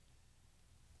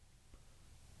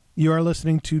You are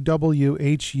listening to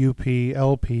WHUP-LP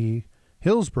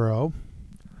Hillsboro.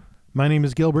 My name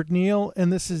is Gilbert Neal, and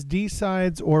this is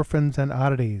D-Sides, Orphans, and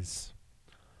Oddities.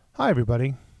 Hi,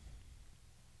 everybody.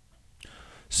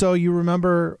 So you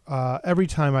remember every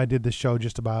time I did this show,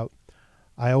 just about,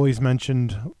 I always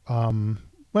mentioned,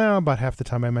 about half the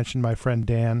time I mentioned my friend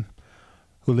Dan,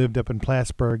 who lived up in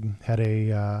Plattsburgh, had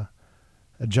a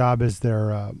job as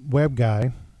their web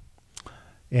guy.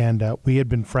 And we had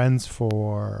been friends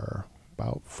for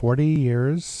about 40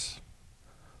 years,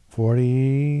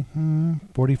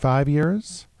 45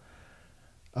 years.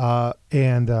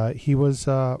 And he was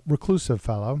a reclusive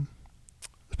fellow,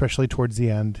 especially towards the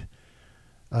end.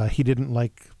 He didn't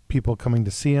like people coming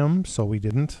to see him, so we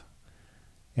didn't.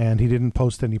 And he didn't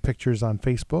post any pictures on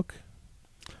Facebook.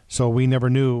 So we never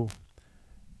knew,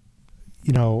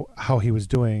 how he was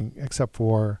doing, except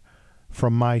for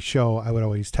from my show, I would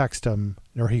always text him,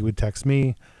 or he would text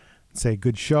me and say,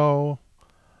 good show.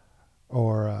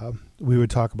 Or we would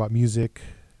talk about music,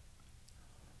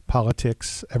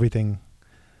 politics, everything.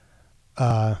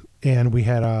 And we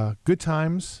had good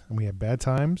times and we had bad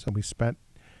times, and we spent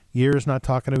years not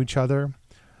talking to each other.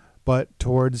 But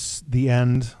towards the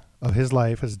end of his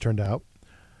life, as it turned out,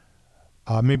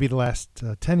 maybe the last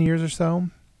 10 years or so,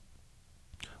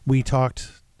 we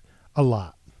talked a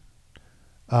lot.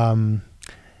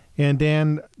 And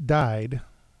Dan died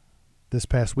this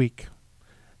past week,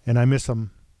 and I miss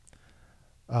him.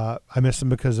 I miss him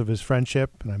because of his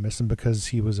friendship, and I miss him because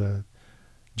he was a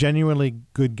genuinely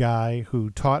good guy who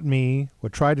taught me, or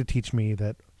tried to teach me,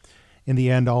 that in the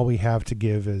end, all we have to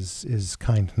give is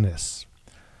kindness.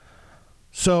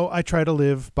 So I try to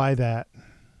live by that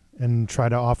and try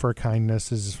to offer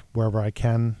kindness wherever I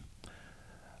can.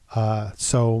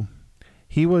 So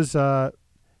he was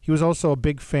also a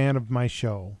big fan of my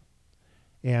show,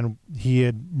 and he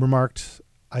had remarked,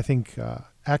 I think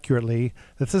accurately,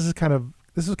 that this is kind of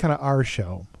our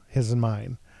show, his and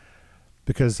mine,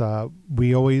 because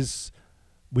we always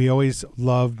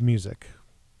loved music,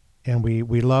 and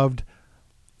we loved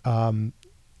going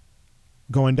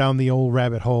down the old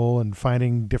rabbit hole and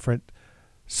finding different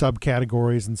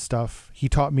subcategories and stuff. He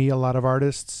taught me a lot of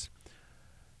artists,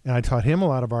 and I taught him a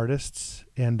lot of artists,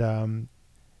 and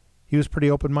he was pretty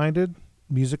open-minded,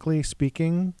 musically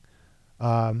speaking,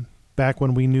 back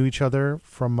when we knew each other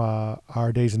from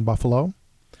our days in Buffalo.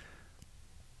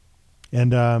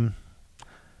 And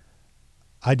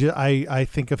I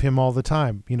think of him all the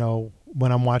time,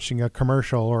 when I'm watching a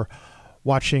commercial or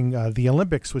watching the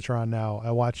Olympics, which are on now.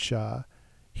 I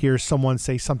hear someone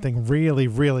say something really,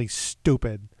 really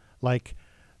stupid, like,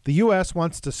 the U.S.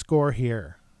 wants to score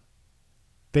here.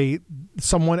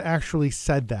 Someone actually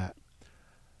said that.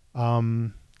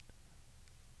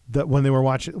 That when they were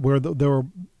watching, they were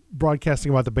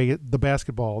broadcasting about the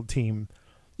basketball team,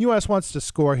 U.S. wants to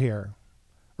score here,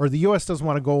 or the U.S. doesn't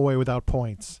want to go away without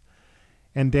points.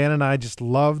 And Dan and I just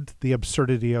loved the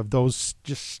absurdity of those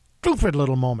just stupid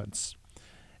little moments,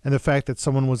 and the fact that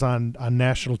someone was on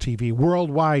national TV,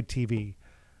 worldwide TV,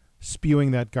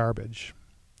 spewing that garbage.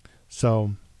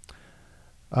 So,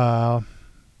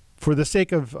 for the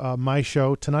sake of my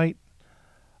show tonight,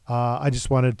 I just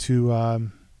wanted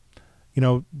to,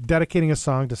 dedicating a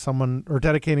song to someone, or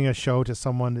dedicating a show to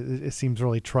someone, it seems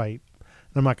really trite.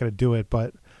 And I'm not going to do it,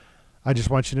 but I just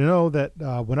want you to know that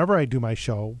whenever I do my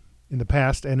show, in the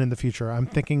past and in the future, I'm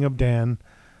thinking of Dan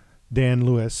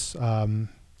Lewis, and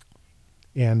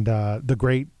the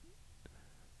great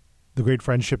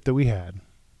friendship that we had,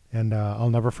 and I'll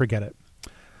never forget it.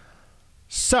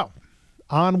 So,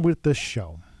 on with the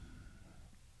show.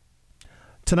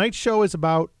 Tonight's show is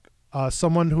about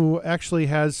someone who actually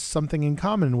has something in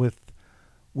common with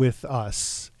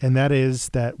us, and that is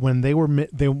that when they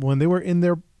were in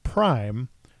their prime,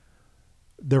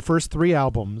 their first 3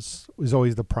 albums was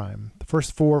always the prime. The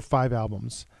first 4 or 5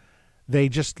 albums, they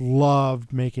just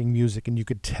loved making music, and you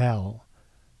could tell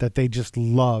that they just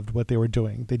loved what they were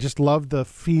doing. They just loved the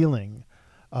feeling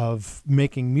of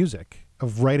making music,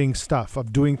 of writing stuff,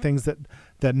 of doing things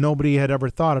that nobody had ever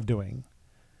thought of doing.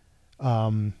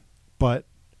 But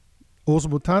Os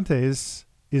Mutantes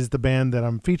is the band that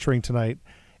I'm featuring tonight,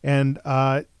 and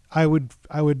I would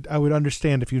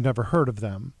understand if you've never heard of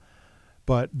them,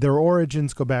 but their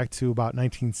origins go back to about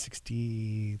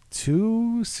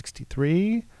 1962,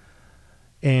 63,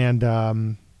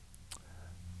 and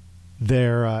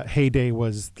their heyday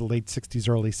was the late 60s,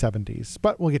 early 70s.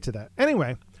 But we'll get to that.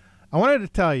 Anyway, I wanted to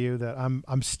tell you that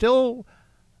I'm still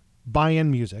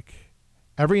buying music.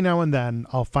 Every now and then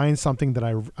I'll find something that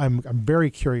I'm very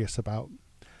curious about.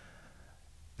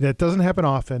 That doesn't happen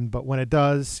often, but when it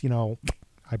does, I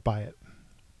buy it.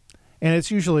 And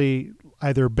it's usually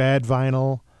either bad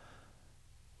vinyl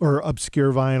or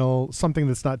obscure vinyl, something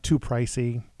that's not too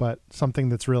pricey, but something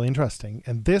that's really interesting.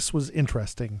 And this was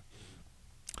interesting.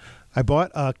 I bought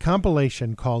a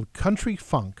compilation called Country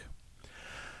Funk.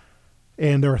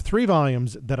 And there are 3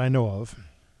 volumes that I know of.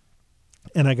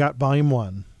 And I got volume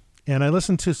 1. And I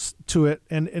listened to it,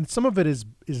 and some of it is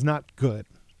not good.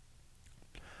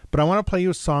 But I want to play you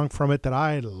a song from it that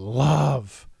I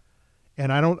love.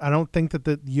 And I don't think that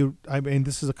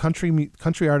this is a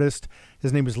country artist.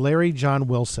 His name is Larry John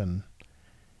Wilson.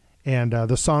 And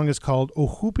the song is called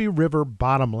Ohoopee River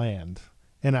Bottomland.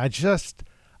 And when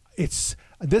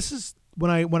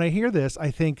I hear this,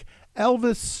 I think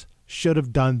Elvis should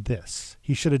have done this.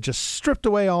 He should have just stripped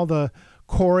away all the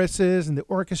choruses and the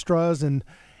orchestras and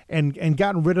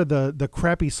gotten rid of the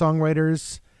crappy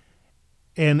songwriters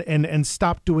and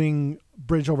stopped doing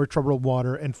Bridge Over Troubled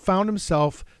Water and found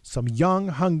himself some young,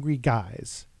 hungry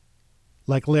guys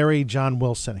like Larry John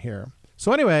Wilson here.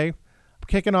 So anyway, I'm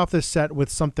kicking off this set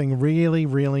with something really,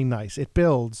 really nice. It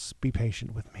builds. Be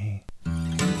patient with me.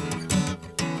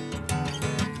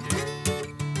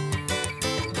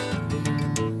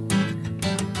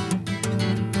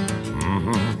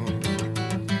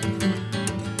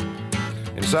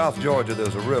 In South Georgia,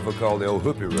 there's a river called the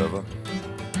Ohoopee River.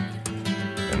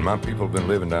 And my people have been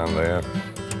living down there,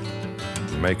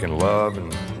 making love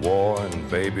and war and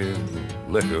babies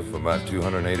and liquor for about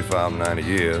 285, 90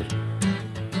 years.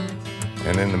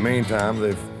 And in the meantime,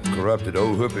 they've corrupted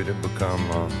Ohoopee to become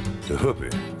the Hoopee.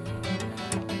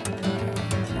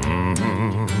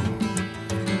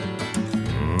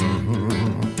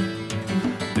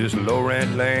 This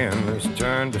low-rent land that's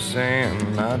turned to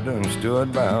sand, I done stood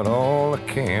about all I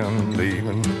can.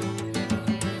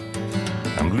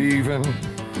 I'm leaving.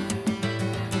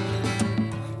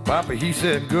 Papa, he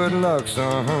said, good luck,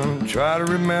 son. Try to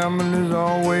remember there's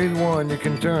always one you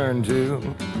can turn to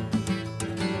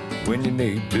when you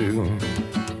need to.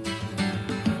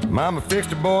 Mama fixed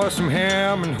the boy some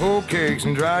ham and whole cakes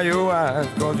and dry your eyes,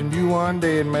 'cause he knew one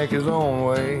day he'd make his own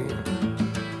way,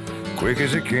 quick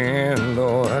as he can,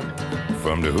 Lord,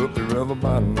 from the Hoopee River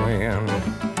Bottomland.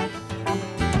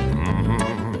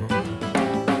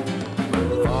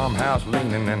 Farmhouse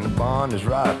leaning and the barn is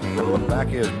rotting, and my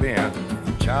back is bent,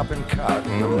 chopping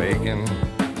cotton.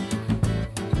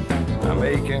 I'm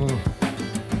aching,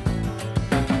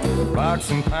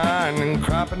 boxing pine and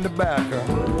cropping tobacco,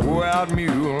 wore out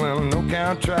mule and no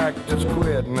count tractors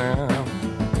quit now.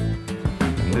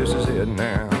 And this is it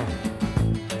now.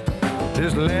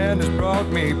 This land has brought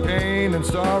me pain and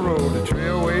sorrow. The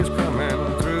trailway's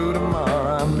coming through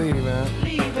tomorrow. I'm leaving.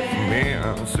 Me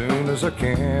as soon as I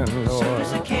can, Lord,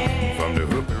 from the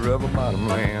Hoopee River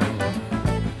Bottomland.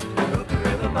 Hoopee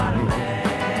River Bottomland.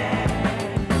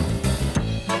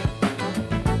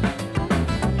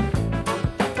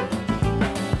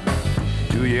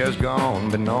 2 years gone,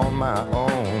 been on my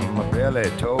own. My belly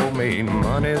told me the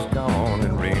money's gone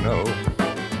in Reno.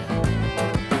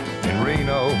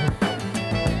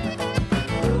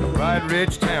 Right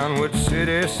rich town with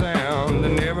city sound,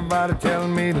 and everybody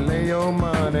telling me to lay your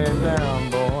money down,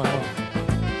 boy.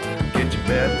 Get your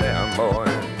bet down, boy.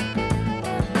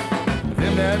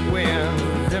 Them that win,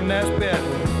 them that's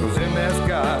betting, them that's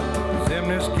got, them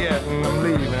that's getting. I'm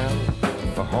leaving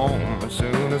for home as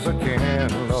soon as I can,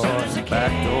 Lord.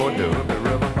 Back toward the Hoopee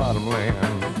River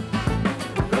Bottomland.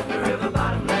 Hoopee River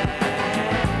Bottomland.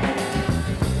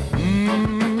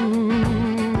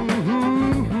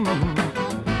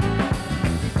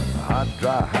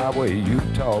 Dry highway,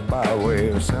 Utah byway,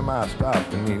 a semi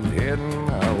stopped and he was heading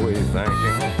my way. Thank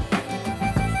you.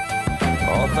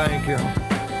 Oh, thank you.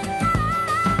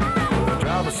 The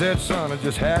driver said, son, I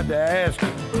just had to ask you,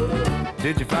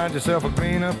 did you find yourself a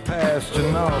greener pasture?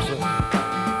 No, sir.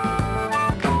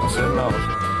 I said, no, sir.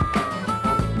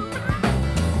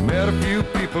 Met a few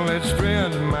people that's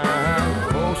friends of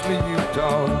mine, mostly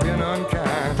Utah, been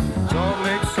unkind. Salt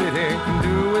Lake City can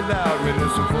do without me.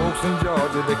 There's some folks in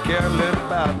Georgia that care a little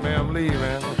about me. I'm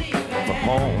leaving for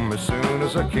home as soon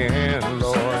as I can,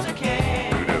 Lord, to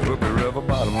the Hoopee River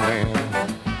Bottomland.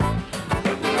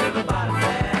 Hoopee River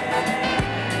Bottomland.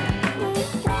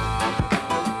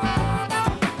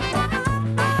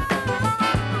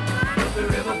 Hoopee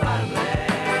River Bottomland.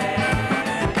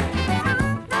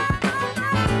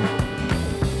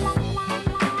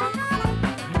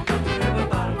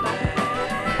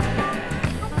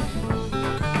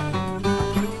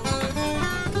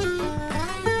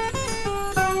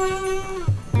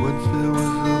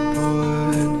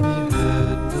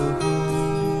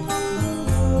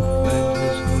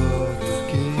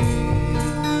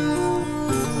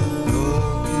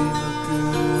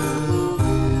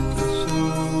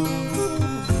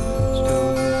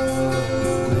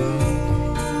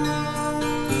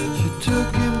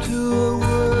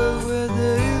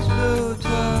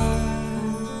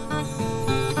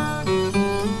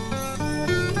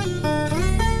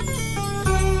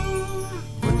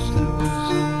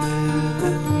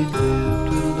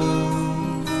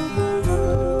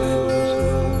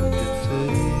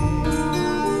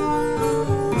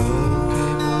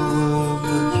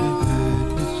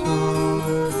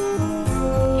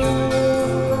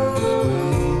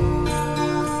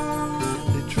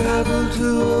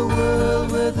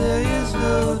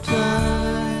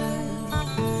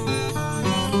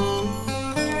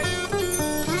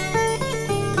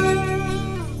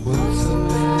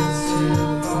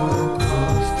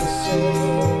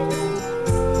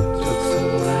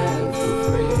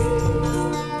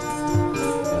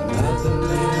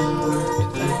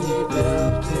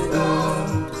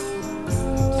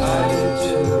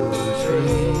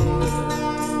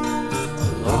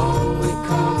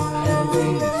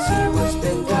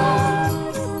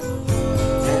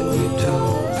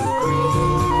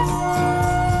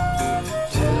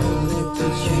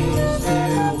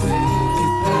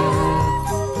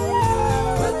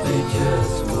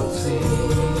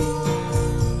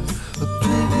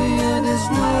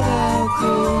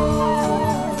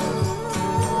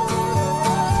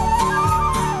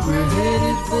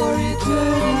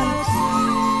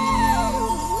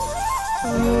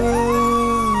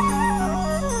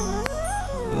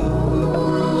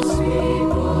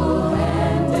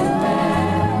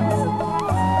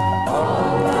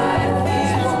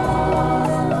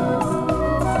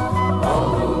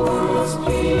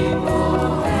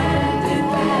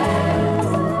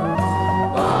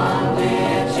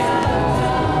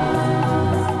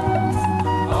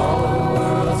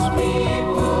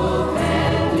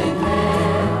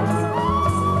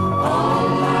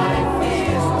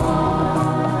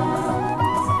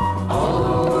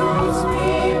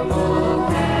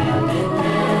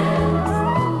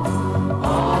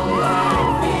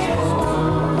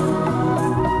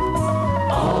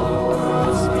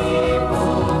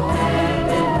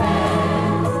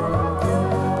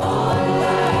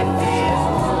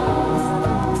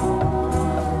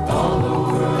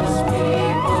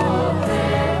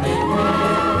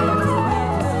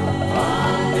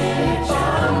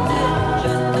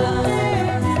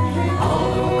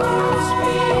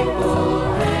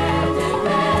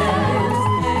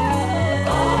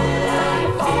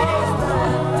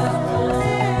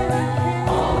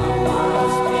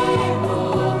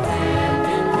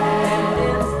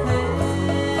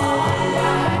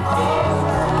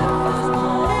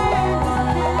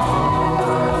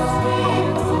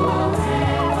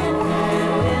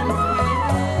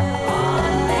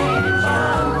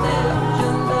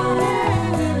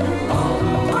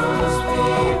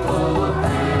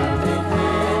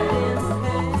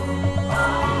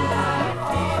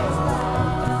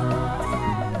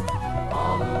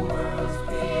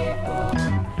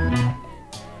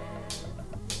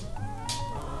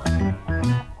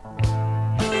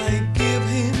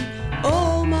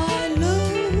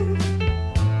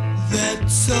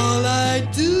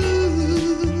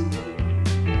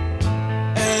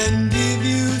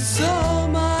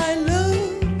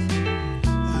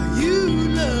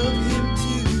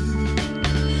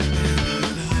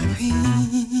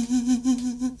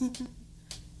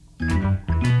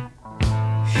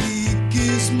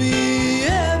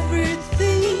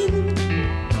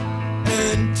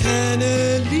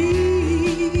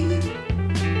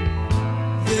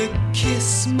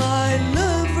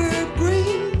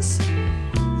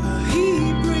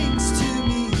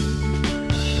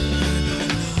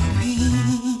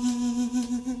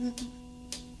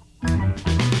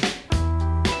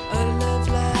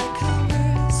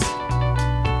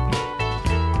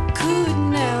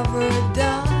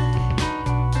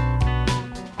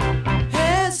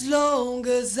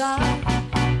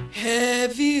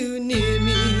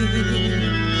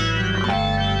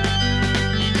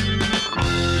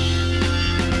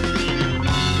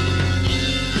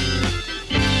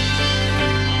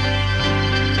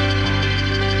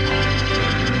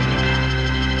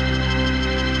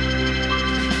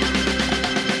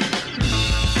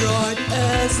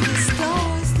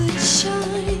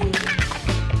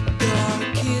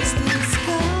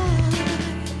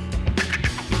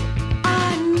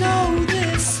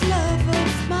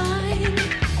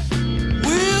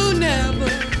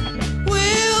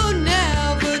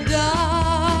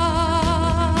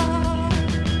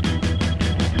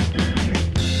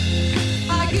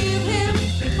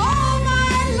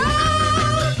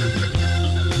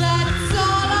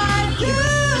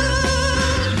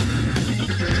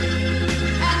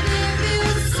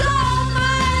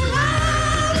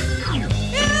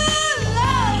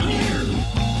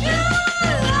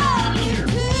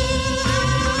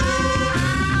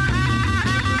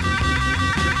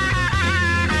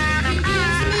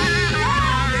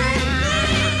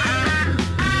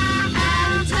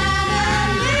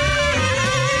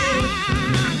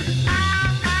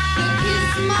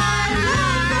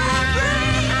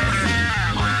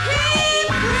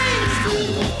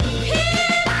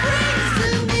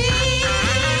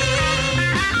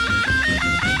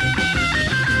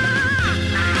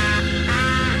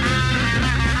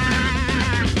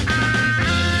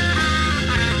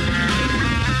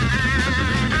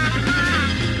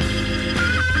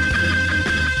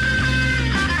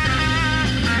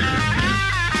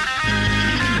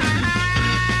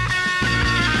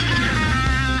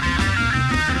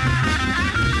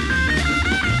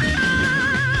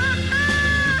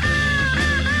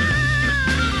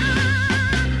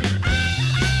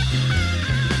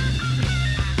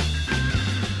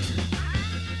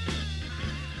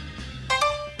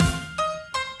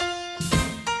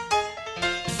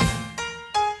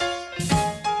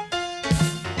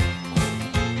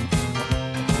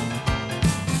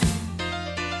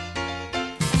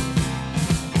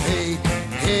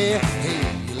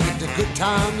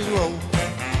 times roll.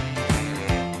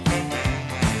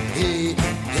 Hey,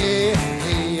 hey,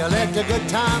 hey, let the good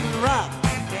times rock.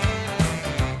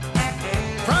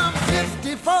 From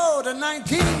 54 to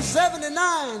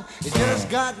 1979, it just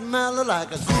got mellow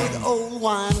like a good old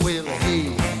wine. Well, hey,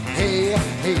 hey,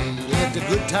 hey, let the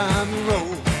good times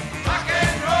roll. Rock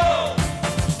and roll.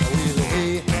 Well,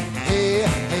 hey, hey,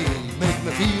 hey, make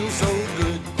me feel so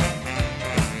good.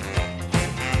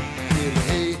 Well,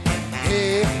 hey,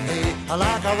 hey, hey,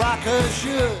 like a rocker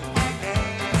should.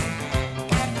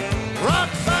 Rock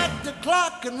back the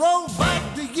clock and roll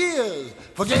back the years.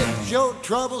 Forget your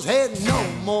troubles, had no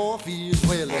more fears.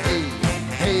 Well, hey,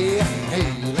 hey, hey,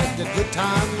 let the good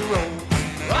times roll.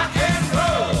 Rock and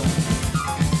roll.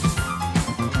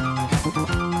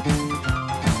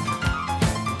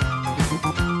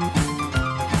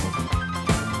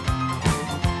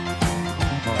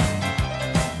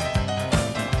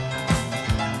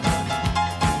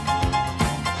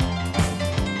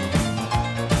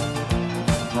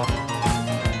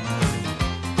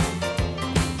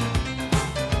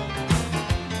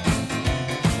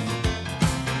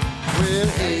 Well,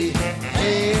 hey,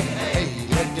 hey, hey,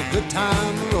 let the good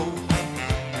time roll.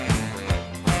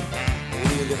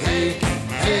 Well, hey,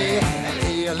 hey,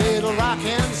 hey, a little rock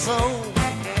and soul.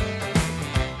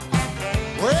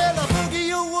 Well, a boogie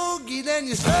you woogie, then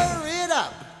you stir it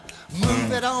up.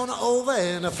 Move it on over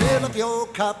and fill up your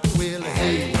cup. Well,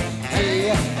 hey, hey,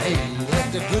 hey,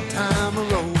 let the good time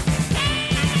roll.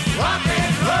 Rock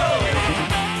and roll.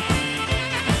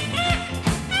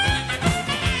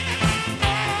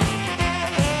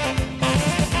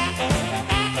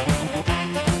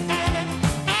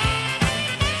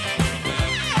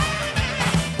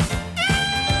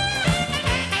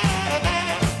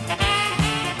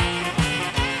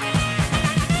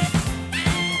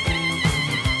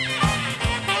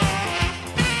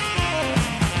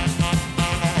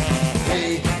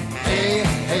 Hey, hey,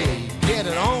 hey, get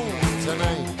it on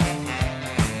tonight.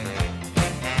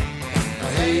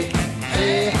 Hey,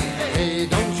 hey, hey,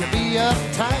 don't you be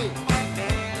uptight.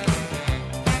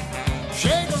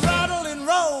 Shake, rattle, and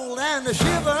roll, and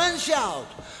shiver and shout.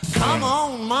 Come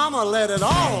on, mama, let it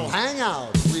all hang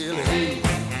out. Well, hey,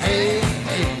 hey,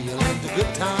 hey, let the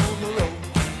good time roll.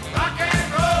 Rock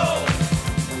and roll.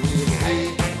 Well, hey,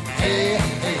 hey,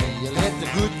 hey, let the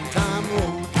good time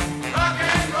roll. Rock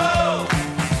and roll.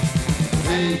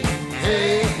 Hey,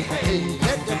 hey, hey,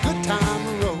 let the good time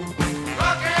roll.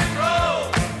 Rock and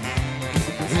roll.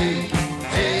 Hey,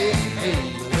 hey, hey,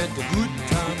 let the good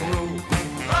time roll.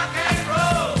 Rock and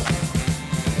roll.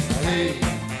 Hey,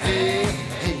 hey,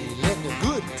 hey, let the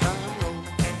good time roll.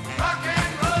 Rock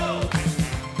and roll.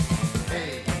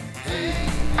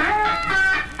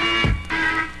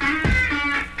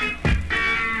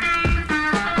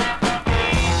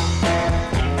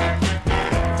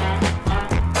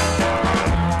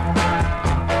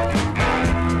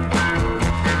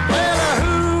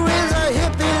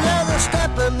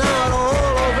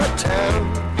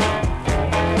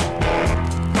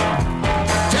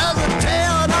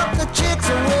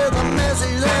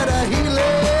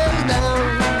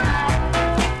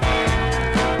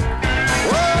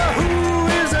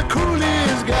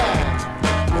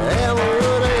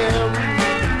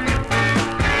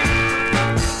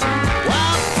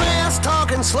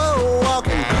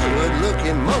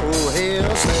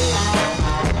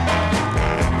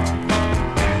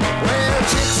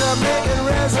 are making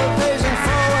reservations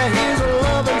for where he's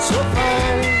loving so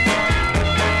fine.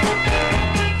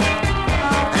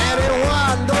 And if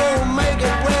one don't make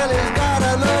it, well, he's got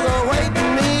another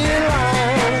waiting me in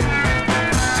line.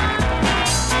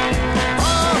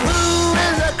 Oh, who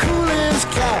is the coolest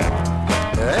cat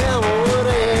ever would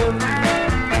have?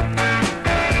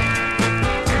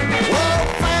 Well,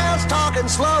 fast talking,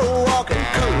 slow walking,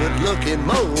 good looking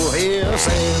mohair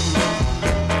Sam.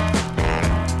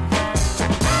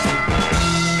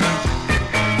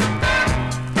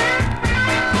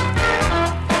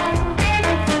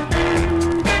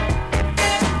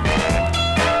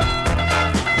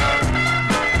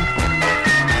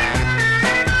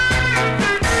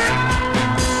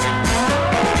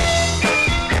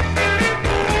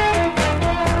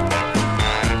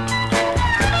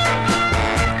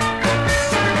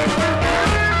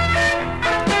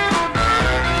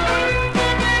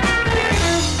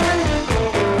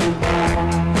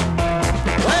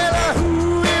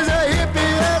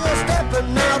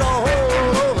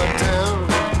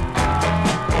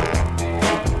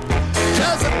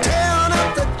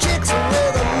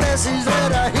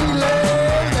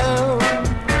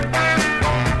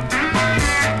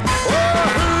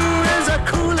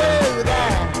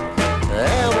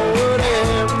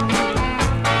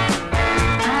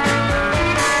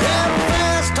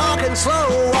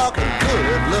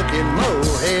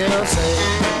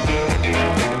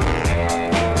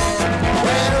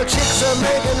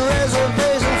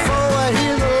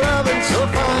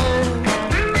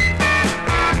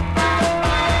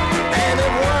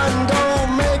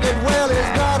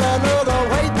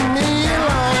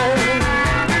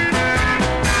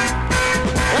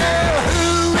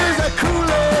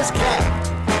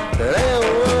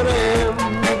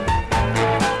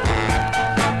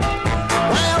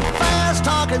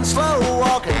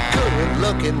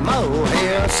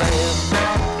 Mohair Sam.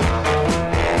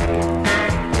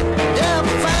 Yeah,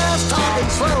 fast talking,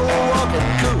 slow walking,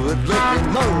 good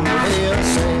looking mohair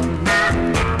Sam.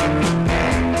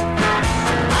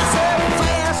 I said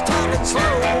fast talking,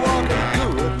 slow walking,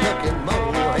 good looking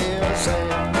mohair Sam.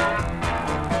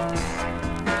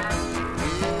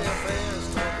 Yeah,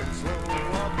 fast talking, slow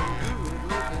walking, good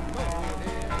looking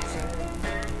mohair Sam.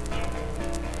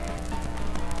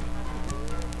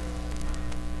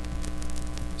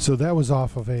 So that was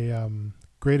off of a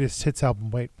greatest hits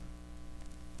album. Wait,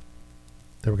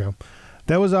 there we go.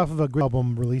 That was off of a great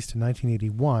album released in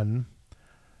 1981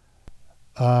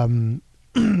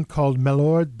 called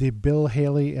Melhor de Bill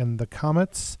Haley and the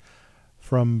Comets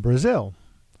from Brazil.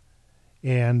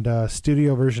 And a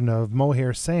studio version of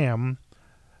Mohair Sam.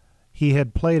 He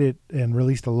had played it and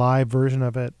released a live version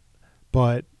of it,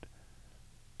 but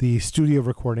the studio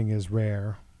recording is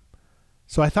rare.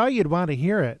 So I thought you'd want to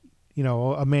hear it. You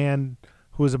know, a man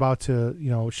who is about to,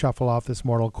 shuffle off this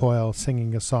mortal coil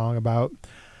singing a song about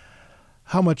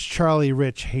how much Charlie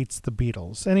Rich hates the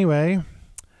Beatles. Anyway,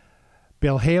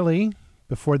 Bill Haley.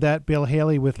 Before that, Bill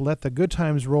Haley with Let the Good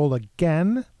Times Roll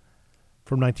Again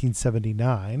from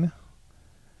 1979.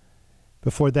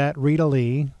 Before that, Rita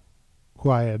Lee, who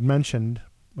I had mentioned.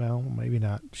 Well, maybe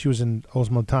not. She was in Os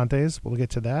Mutantes. We'll get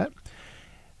to that.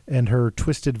 And her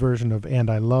twisted version of And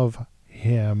I Love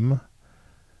Him.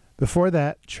 Before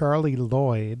that, Charlie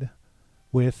Lloyd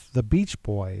with the Beach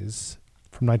Boys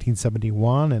from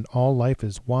 1971 and All Life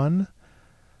is One.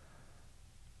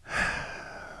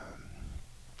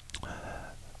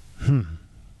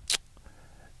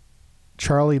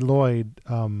 Charles Lloyd,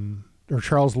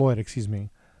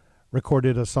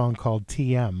 recorded a song called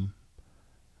TM,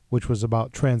 which was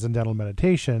about transcendental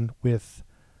meditation with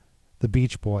the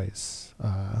Beach Boys.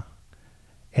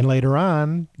 And later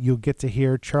on, you'll get to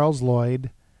hear Charles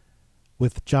Lloyd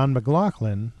with John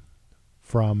McLaughlin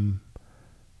from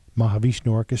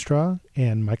Mahavishnu Orchestra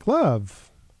and Mike Love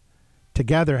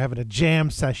together having a jam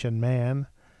session, man.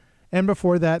 And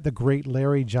before that, the great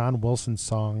Larry John Wilson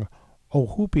song, Oh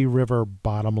Hoopy River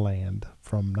Bottomland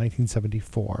from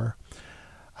 1974.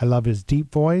 I love his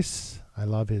deep voice. I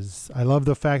love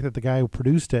the fact that the guy who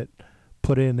produced it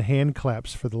put in hand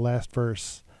claps for the last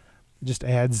verse. It just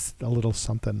adds a little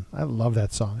something. I love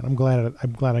that song, and I'm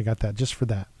glad I got that just for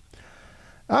that.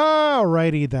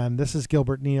 Alrighty then. This is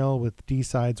Gilbert Neal with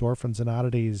D-Sides, Orphans and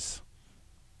Oddities.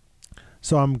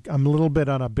 So I'm a little bit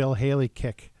on a Bill Haley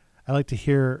kick. I like to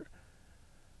hear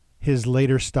his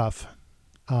later stuff.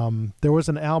 There was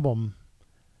an album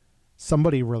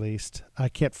somebody released. I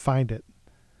can't find it.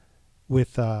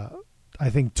 With I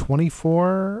think 24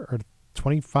 or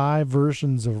 25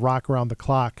 versions of Rock Around the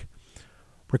Clock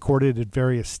recorded at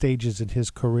various stages in his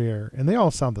career, and they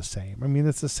all sound the same. I mean,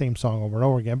 it's the same song over and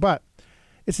over again, but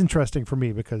it's interesting for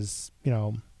me because,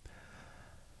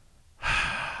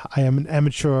 I am an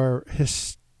amateur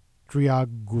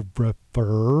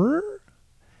historiographer.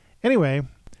 Anyway,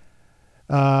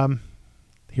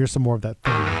 here's some more of that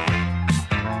thing.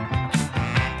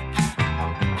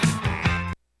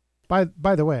 By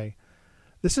the way,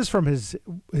 this is from his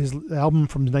album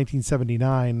from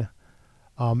 1979,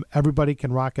 Everybody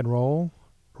Can Rock and Roll,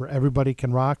 or Everybody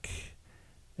Can Rock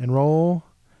and Roll.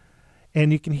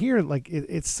 And you can hear, like,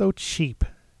 it's so cheap.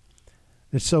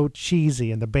 It's so cheesy,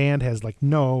 and the band has, like,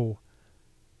 no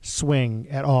swing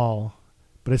at all.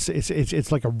 But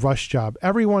it's like a Rush job.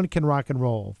 Everyone Can Rock and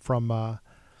Roll from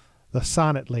the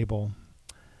Sonnet label.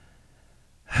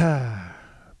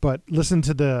 But listen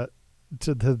to the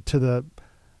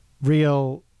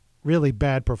really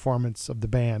bad performance of the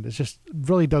band. It just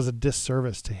really does a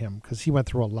disservice to him because he went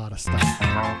through a lot of stuff.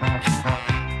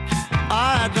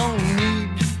 I don't need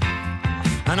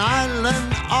an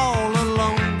island all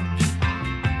alone.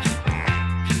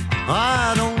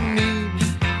 I don't need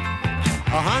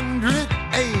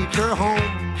 100-acre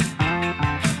home.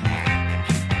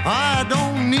 I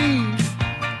don't need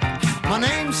my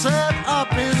name set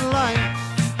up in lights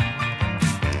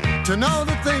to know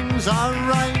that things are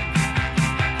right.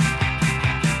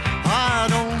 I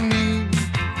don't need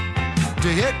to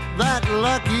hit that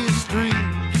lucky streak.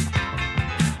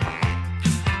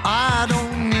 I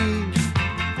don't need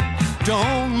to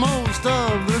own most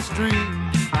of the street.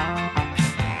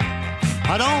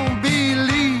 I don't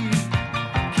believe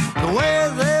the way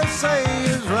they say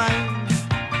is right.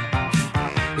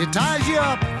 It ties you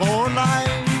up for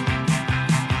life.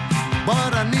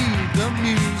 But I need the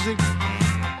music.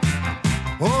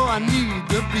 Oh, I need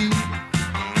the beat.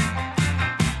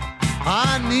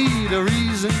 I need a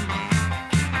reason,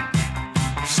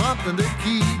 something to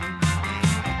keep.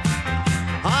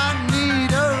 I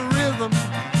need a rhythm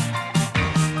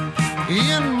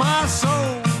in my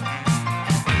soul.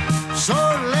 So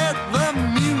let the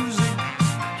music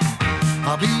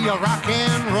be a rock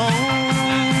and roll.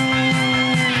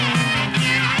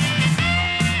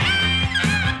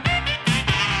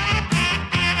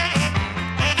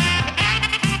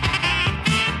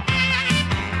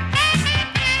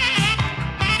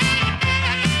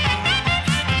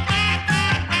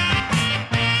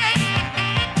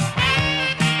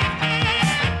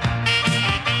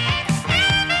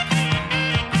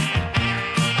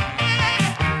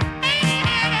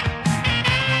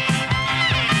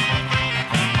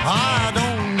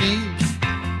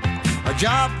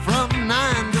 Job from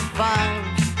 9 to 5.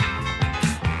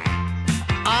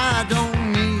 I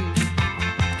don't need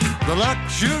the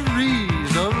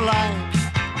luxuries of life.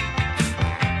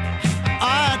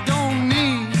 I don't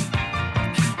need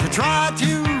to try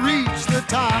to reach the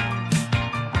top,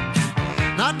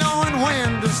 not knowing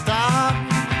when to stop.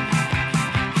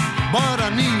 But I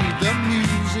need the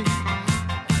music.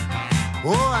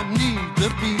 Oh, I need the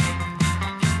beat.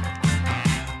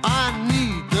 I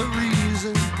need the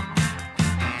reason,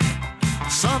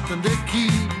 something to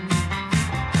keep.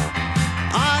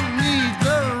 I need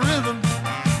the rhythm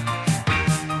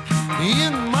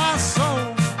in my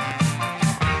soul.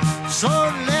 So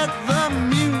let the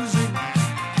music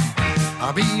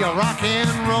be a rock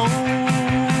and roll.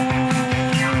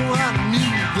 I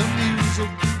need the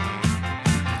music.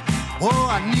 Oh,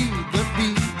 I need the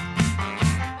beat.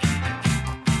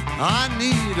 I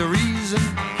need a reason,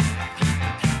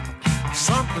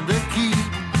 something to keep.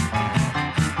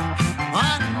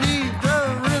 I need the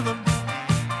rhythm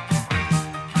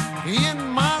in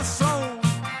my soul.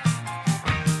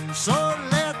 So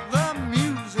let the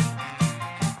music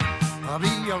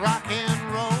be a rock and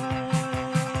roll.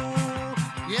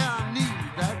 Yeah, I need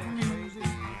that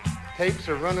music. Tapes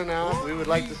are running out. We would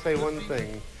like to say one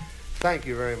thing. Thank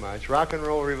you very much. Rock and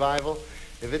Roll Revival,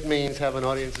 if it means having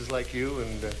audiences like you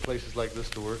and places like this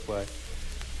to work, why,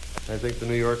 I think the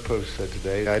New York Post said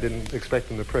today, I didn't expect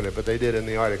them to print it, but they did in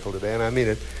the article today, and I mean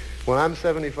it. When I'm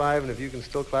 75, and if you can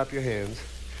still clap your hands,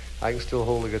 I can still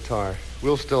hold a guitar.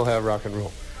 We'll still have rock and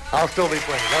roll. I'll still be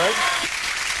playing, all right? 1,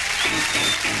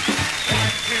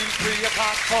 2, 3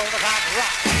 o'clock, 4 o'clock,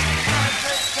 rock. 5,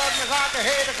 6, 7 o'clock,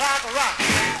 8 o'clock, rock.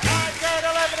 9, 10,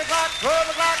 11 o'clock,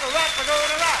 12 o'clock, rock. We're going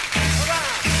to rock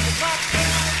around the clock.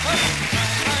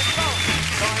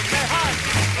 Going to say hi.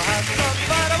 We'll have some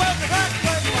fun with the rock.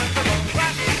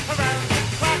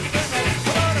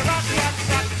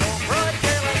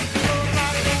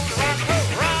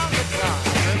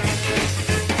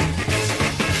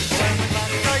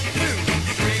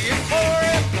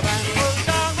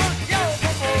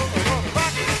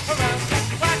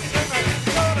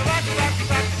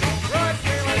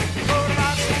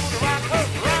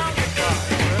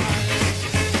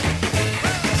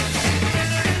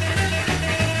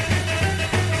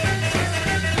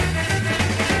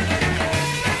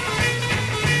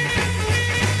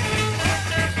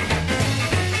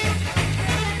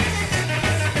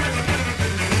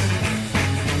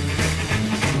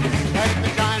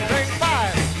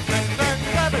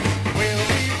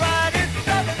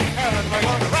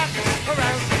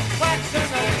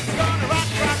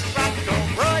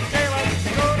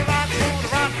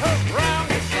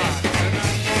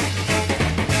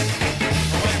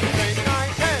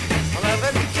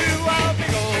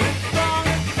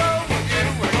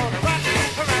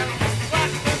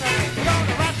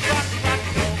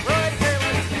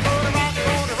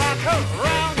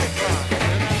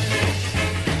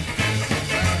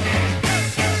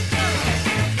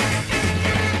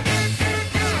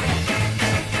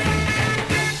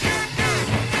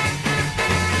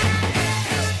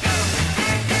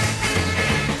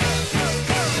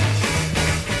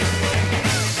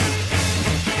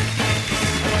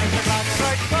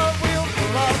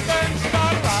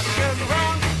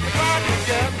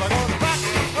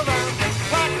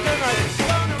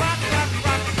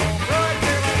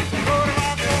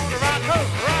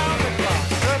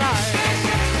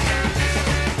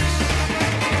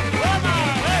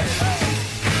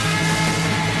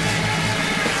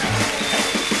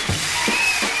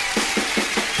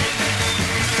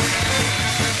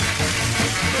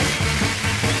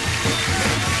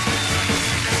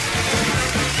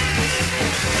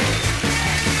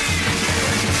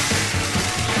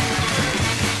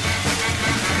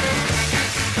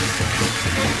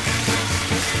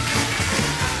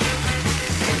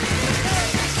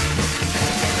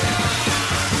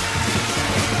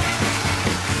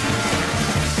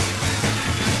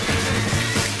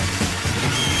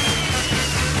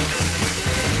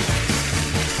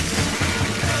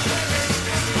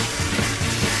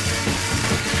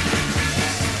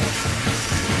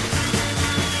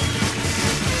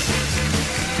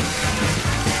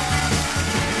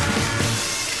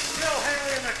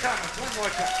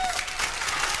 America.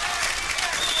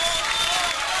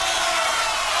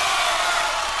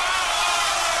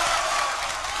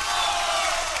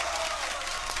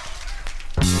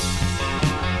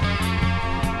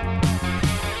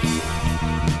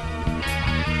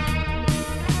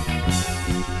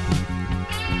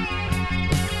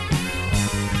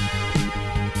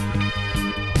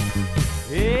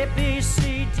 A, B,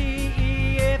 C, D,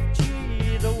 E, F,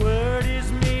 G, the word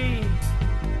is me.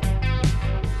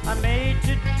 I'm A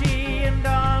to D and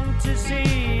on to Z,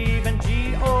 even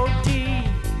G-O-D.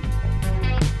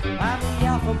 I'm the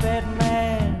alphabet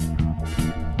man.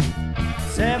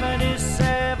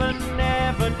 77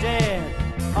 never dead.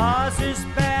 Oz is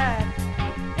back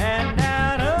and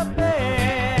out of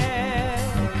bed.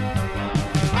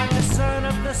 I'm the son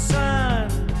of the sun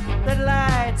that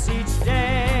lights each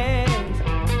day.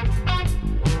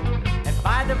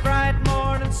 By the bright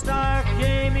morning star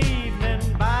came evening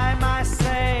by my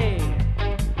say.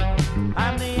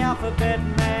 I'm the alphabet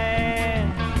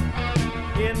man.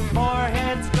 In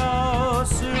foreheads go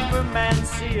Superman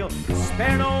seal.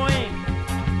 Spare no ink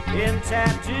in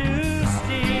tattoo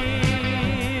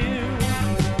steel.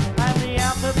 I'm the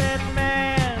alphabet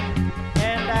man,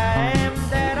 and I am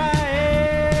that I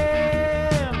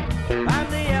am. I'm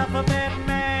the alphabet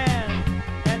man,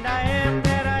 and I am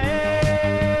that I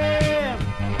am.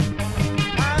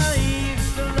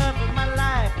 Eve's the love of my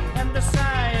life and the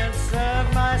science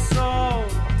of my soul.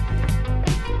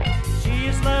 She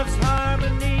is love's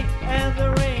harmony and the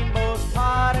rainbow's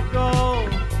pot of gold.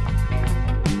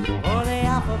 Oh, the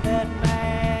alphabet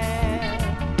man.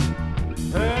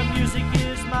 Her music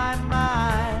is my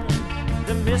mind,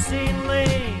 the missing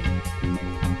link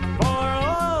for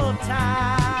old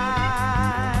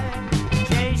time.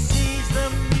 JC's the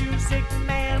music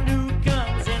man who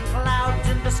comes in clouds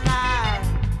in the sky.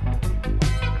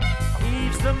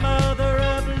 Eve's the mother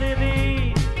of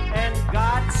living and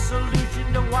God's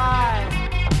solution to why.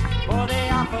 For the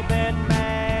alphabet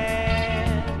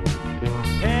man.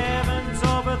 Heaven's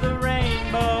over the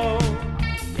rainbow,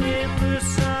 in the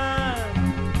sun,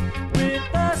 with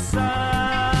the sun.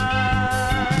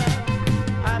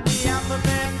 I'm the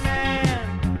alphabet man,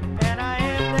 and I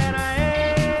am that I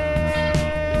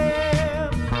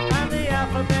am. I'm the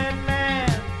alphabet man,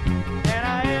 and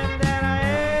I am that I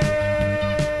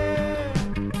am.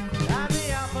 I'm the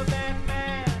alphabet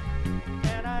man,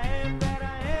 and I am that I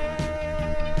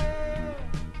am.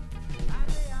 I'm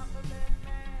the alphabet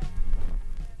man.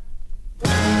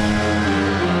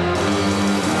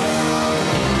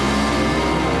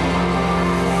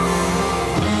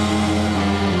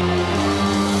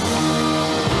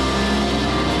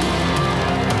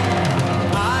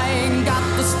 I ain't got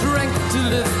the strength to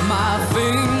lift my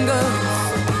fingers,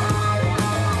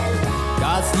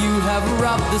 'cause you have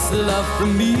robbed this love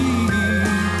from me.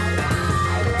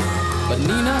 But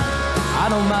Nina, I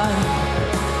don't mind.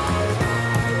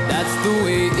 That's the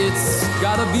way it's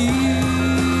gotta be.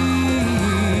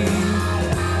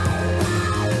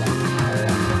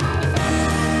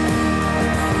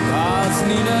 'Cause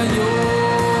Nina,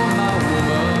 you're my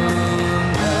woman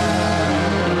now.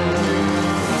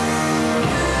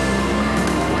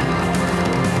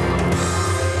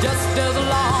 Just as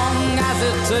long as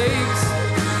it takes,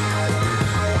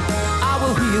 I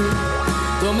will heal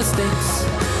the mistakes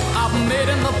I've made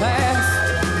in the past.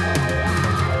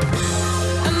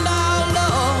 And our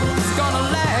love's gonna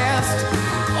last.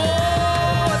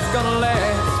 Oh, it's gonna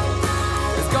last.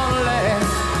 It's gonna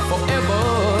last forever.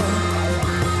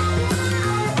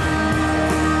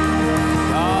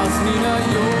 'Cause Nina,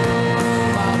 you're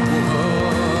my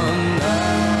woman now.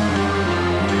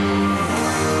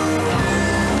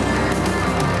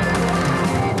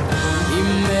 He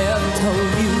may have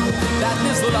told you that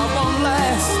this love won't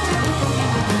last,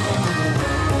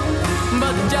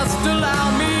 but just allow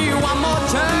me one more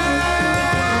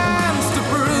chance to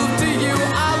prove to you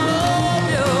I love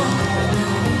you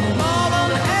more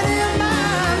than any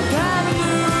man can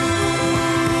do.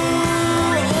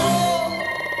 Oh,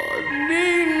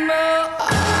 Nina,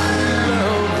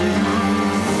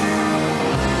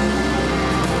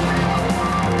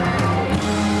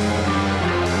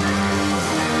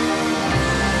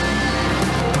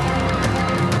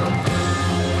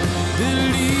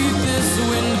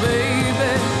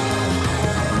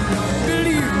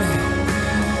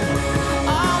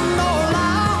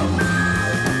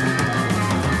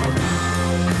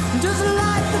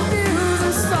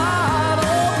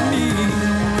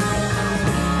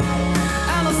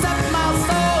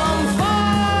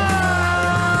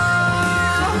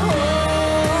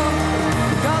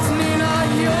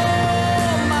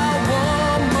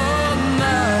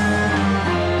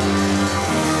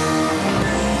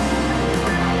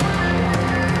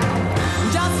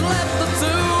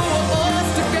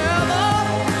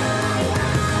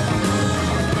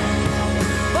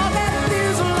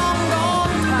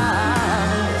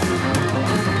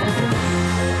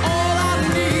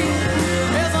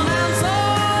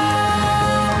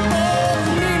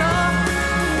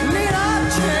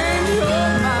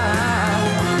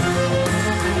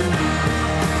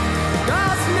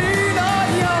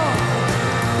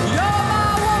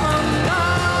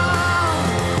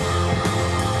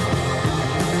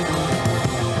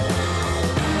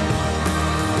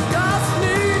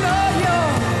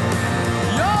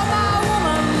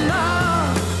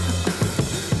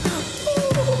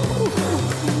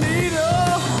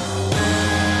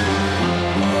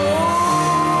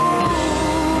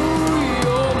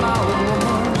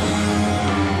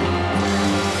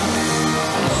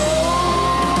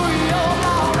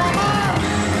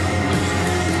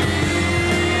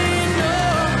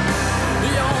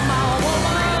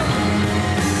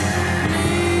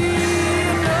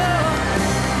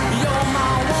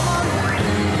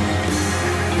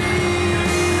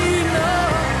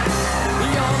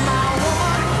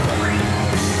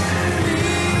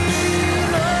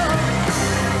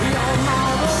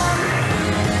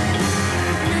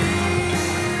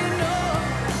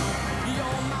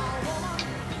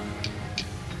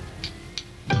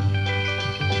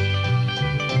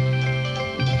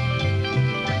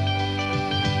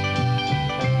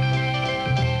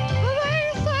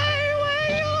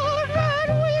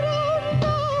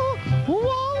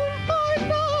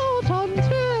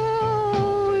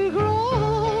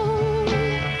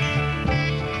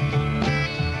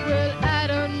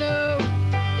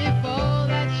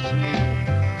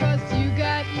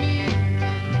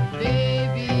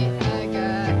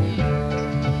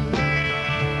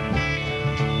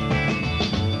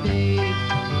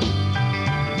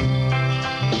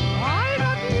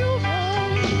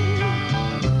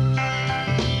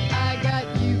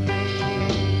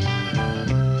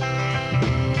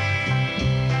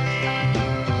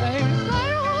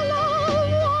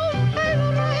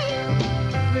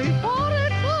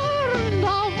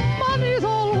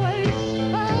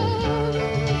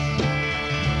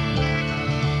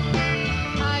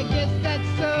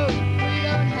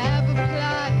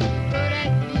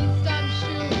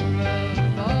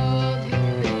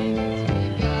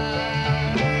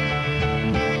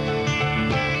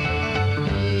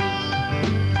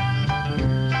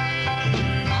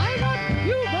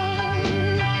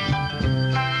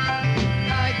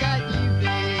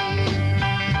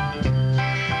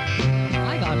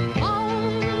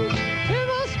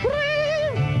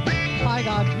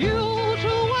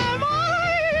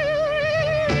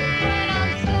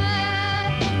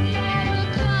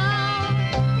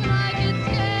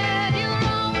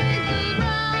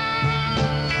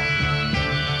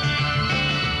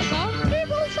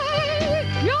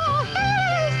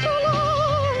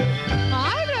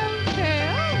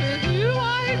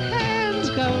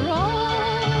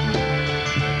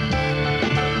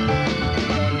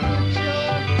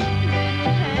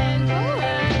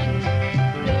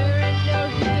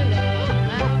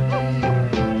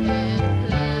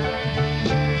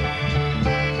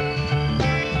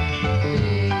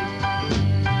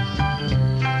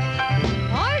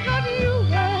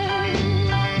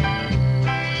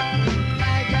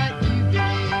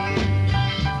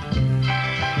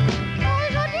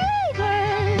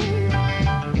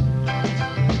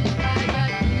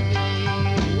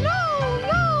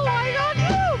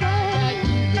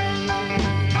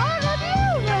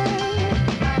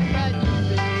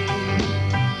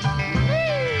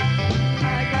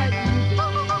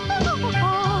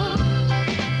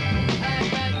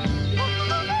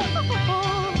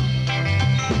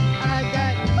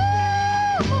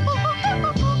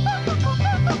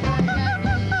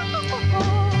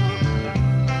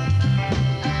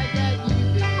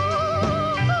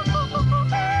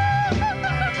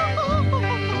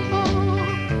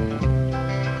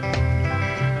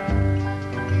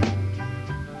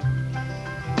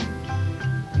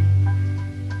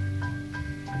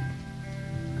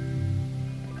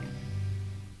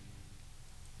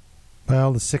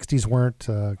 Well, the '60s weren't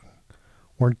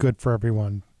good for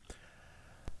everyone.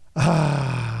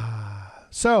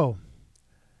 So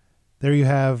there you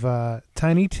have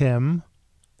Tiny Tim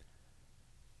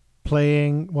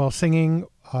singing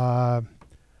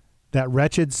that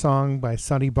wretched song by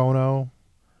Sonny Bono,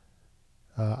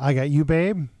 I Got You,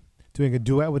 Babe, doing a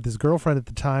duet with his girlfriend at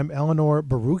the time, Eleanor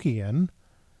Barukian.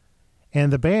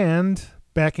 And the band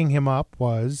backing him up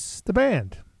was the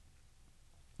band.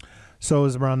 So it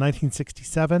was around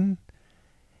 1967.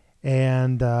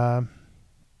 And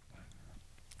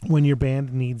when your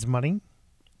band needs money,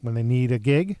 when they need a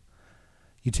gig,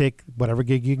 you take whatever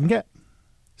gig you can get.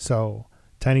 So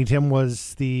Tiny Tim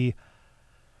was the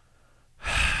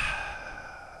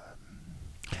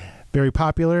very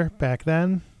popular back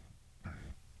then.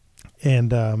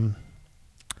 And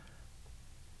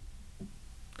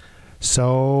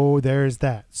so there's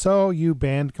that. So you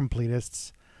band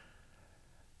completists,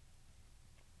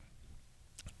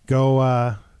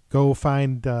 go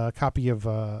find a copy of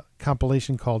a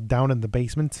compilation called Down in the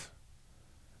Basement,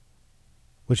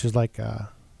 which is like the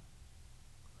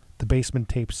Basement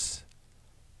Tapes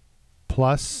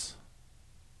Plus.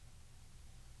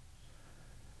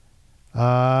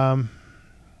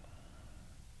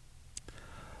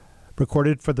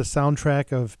 Recorded for the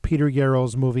soundtrack of Peter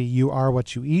Yarrow's movie You Are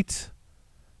What You Eat,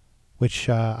 which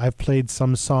I've played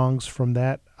some songs from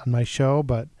that on my show,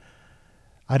 but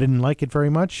I didn't like it very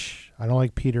much. I don't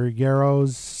like Peter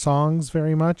Yarrow's songs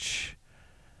very much.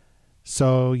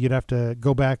 So you'd have to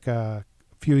go back a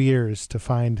few years to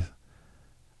find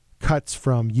cuts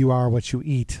from You Are What You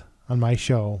Eat on my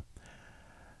show.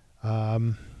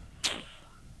 But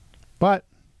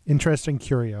interesting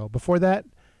curio. Before that,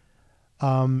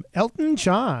 Elton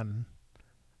John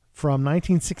from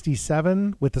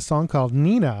 1967 with a song called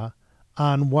Nina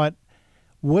on what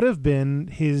would have been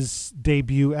his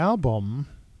debut album,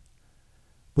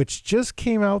 which just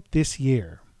came out this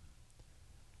year,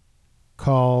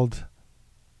 called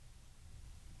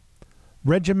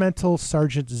Regimental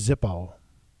Sergeant Zippo,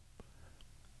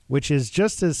 which is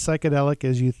just as psychedelic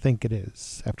as you think it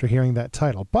is after hearing that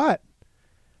title. But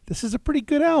this is a pretty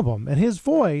good album, and his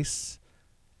voice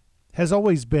has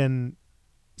always been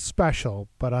special.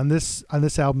 But on this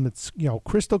album, it's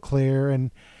crystal clear,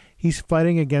 and he's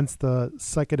fighting against the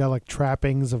psychedelic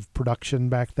trappings of production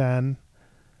back then.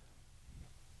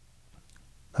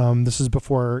 This is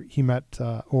before he met,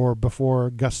 or before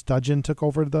Gus Dudgeon took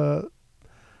over the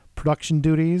production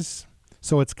duties.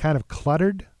 So it's kind of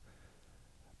cluttered,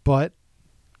 but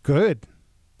good,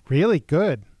 really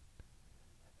good.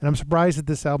 And I'm surprised that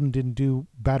this album didn't do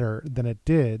better than it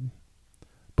did,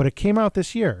 but it came out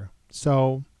this year.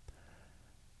 So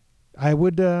I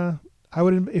would,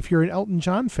 if you're an Elton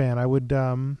John fan, I would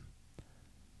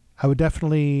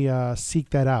definitely seek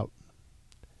that out.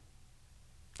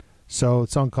 So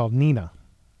it's a song called Nina.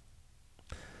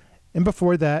 And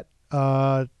before that,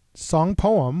 Song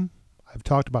Poem. I've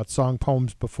talked about song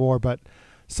poems before, but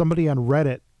somebody on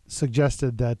Reddit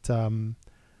suggested that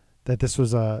that this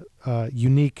was a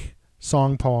unique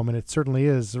song poem, and it certainly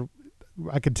is.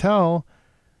 I could tell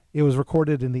it was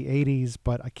recorded in the 80s,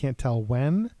 but I can't tell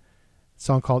when. A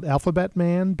song called Alphabet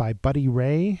Man by Buddy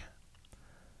Ray.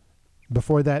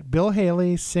 Before that, Bill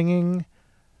Haley singing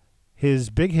his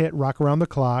big hit Rock Around the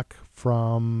Clock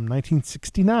from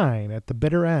 1969 at the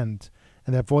bitter end.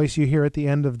 And that voice you hear at the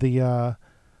end of the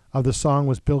song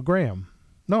was Bill Graham.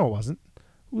 No, it wasn't.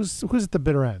 Who's at the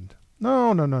bitter end?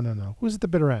 No. Who's at the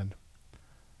bitter end?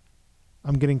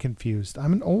 I'm getting confused.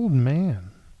 I'm an old man.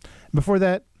 Before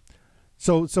that,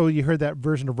 so you heard that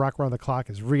version of Rock Around the Clock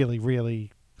is really,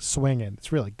 really swinging.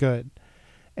 It's really good.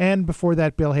 And before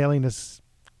that, Bill Haley in his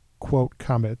quote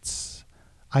comments,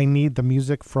 I need the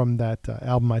music from that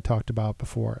album I talked about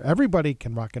before. Everybody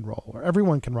can rock and roll, or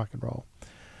everyone can rock and roll.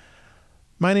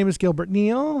 My name is Gilbert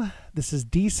Neal. This is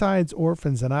D-Sides,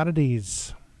 Orphans, and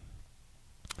Oddities.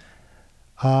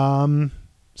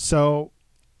 So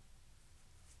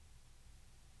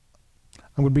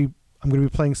I'm going to be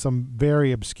playing some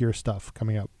very obscure stuff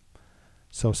coming up.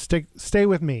 So stay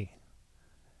with me.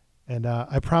 And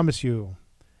I promise you,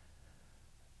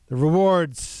 the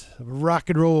rewards of a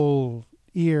rock and roll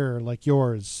ear like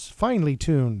yours, finely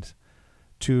tuned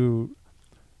to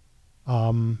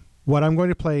what I'm going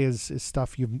to play is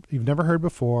stuff you've never heard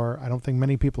before. I don't think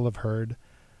many people have heard.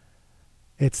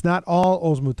 It's not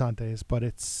all Os Mutantes, but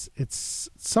it's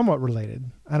somewhat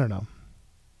related. I don't know.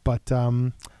 But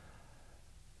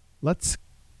let's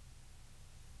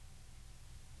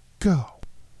go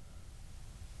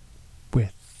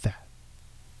with that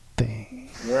thing.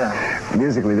 Yeah.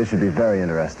 Musically, this should be very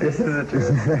interesting. This is a true.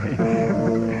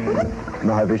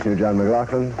 Mahavishnu John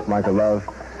McLaughlin, Michael Love,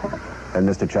 and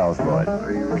Mr. Charles Floyd.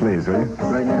 Please, will you?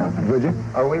 Right now. Would you?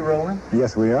 Are we rolling?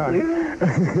 Yes, we are.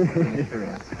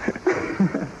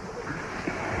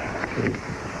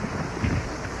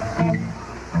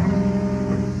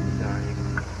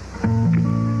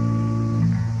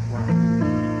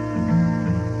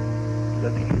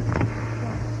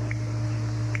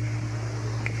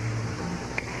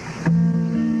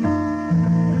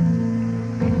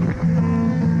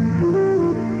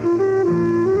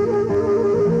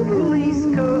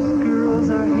 East Coast girls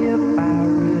are hip, I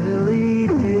really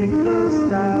dig those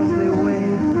styles they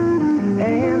wear.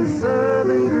 And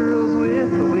Southern girls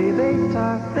with the way they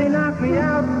talk, they knock me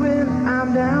out when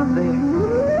I'm down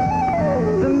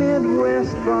there. The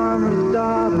Midwest farmers'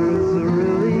 daughters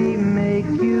really make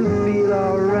you feel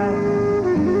alright.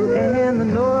 And the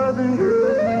Northern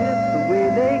girls with the way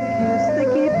they kiss, they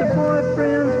keep their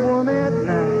boyfriends warm at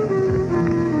night.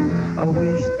 I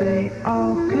wish they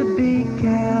all could be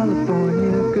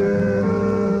California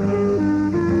girls.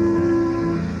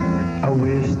 I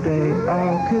wish they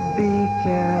all could be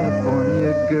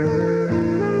California girls.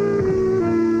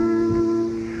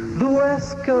 The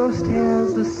West Coast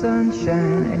has the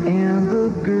sunshine and the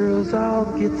girls all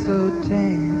get so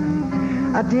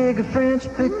tan. I dig a French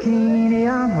bikini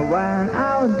on Hawaiian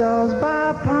Island dolls by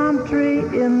a palm tree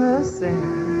in the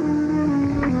sand.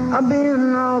 I've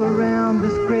been all around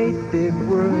this great big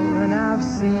world and I've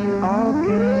seen all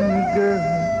kinds of girls.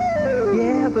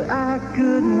 Yeah, but I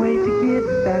couldn't wait to get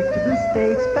back to the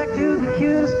States, back to the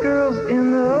cutest girls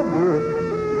in the world.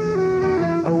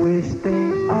 I wish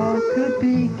they all could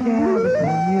be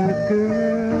California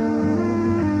girls.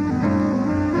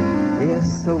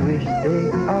 Yes, I wish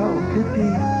they all could be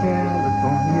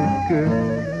California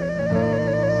girls.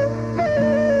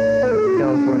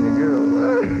 California girls.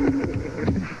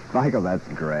 Michael, that's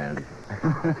grand.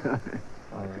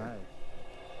 All right.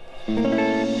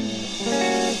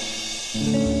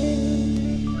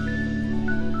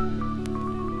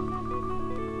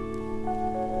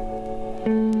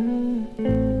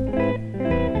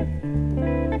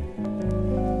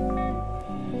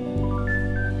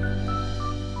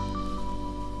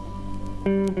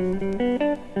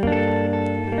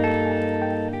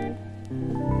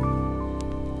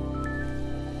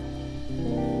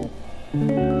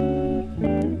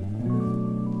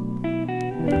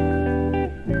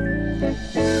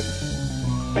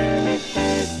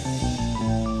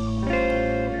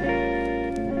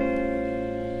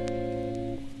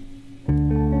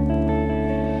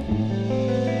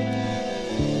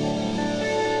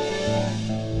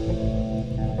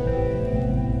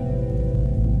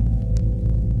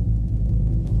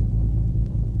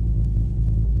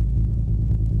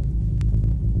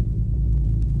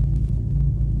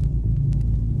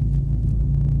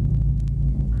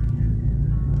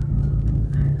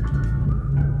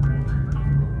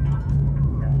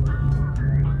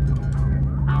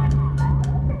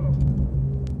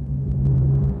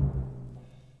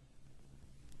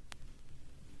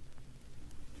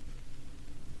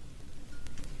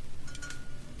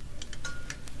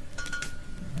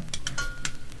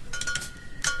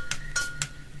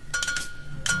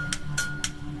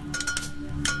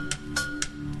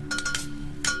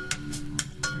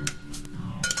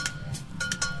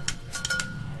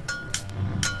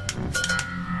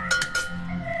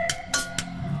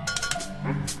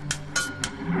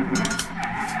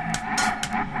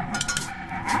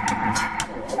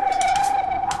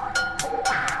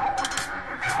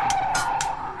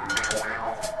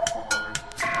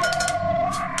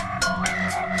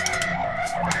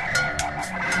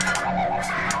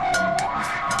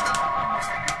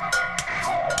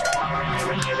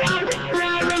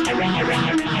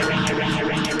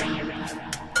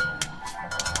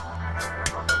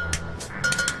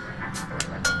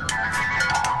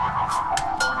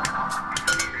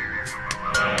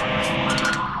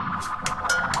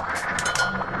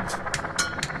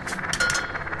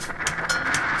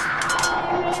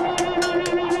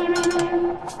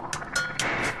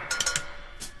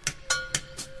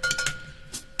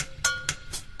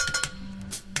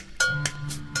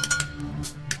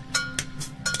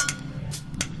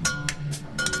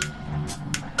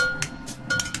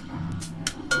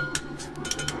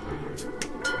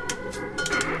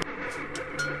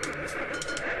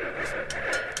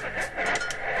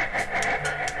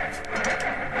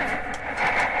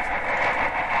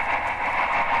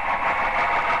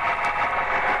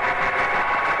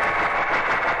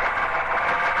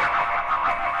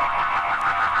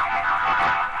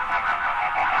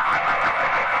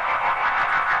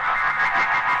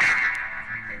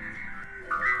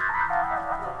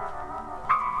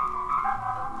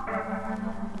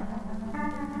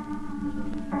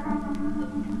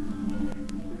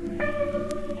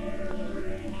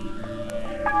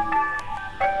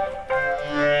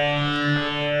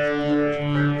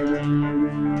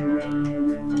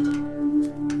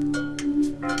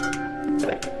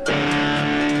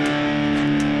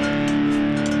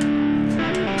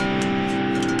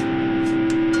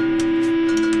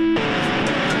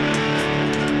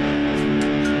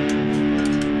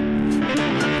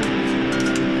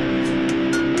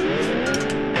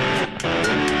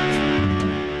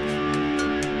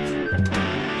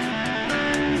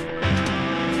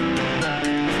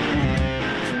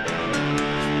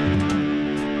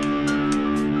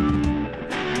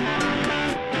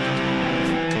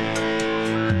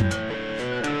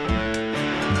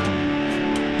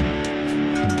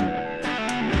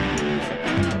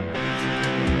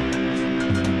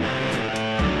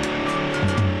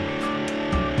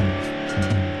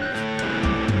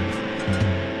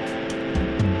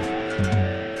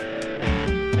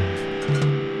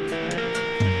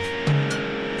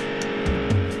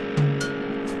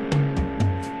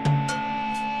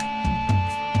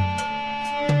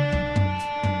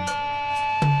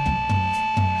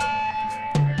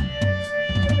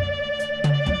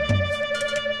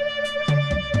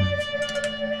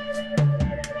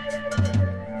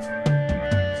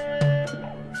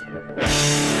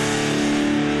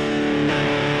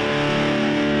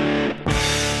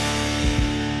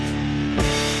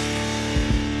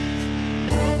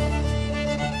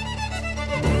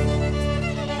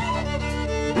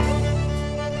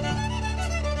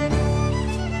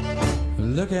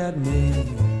 look at me.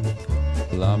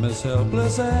 Well, I'm as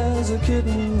helpless as a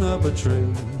kitten up a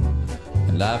tree.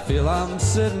 And I feel I'm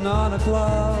sitting on a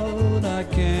cloud I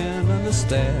can't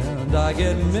understand. I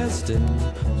get misty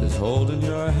just holding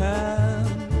your hand.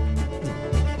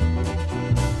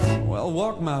 Well,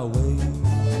 walk my way,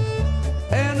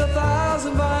 and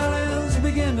 1,000 violins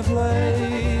begin to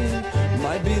play.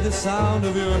 Might be the sound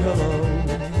of your hello.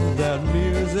 That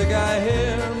music I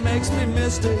hear makes me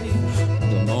misty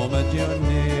the moment you're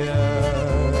near.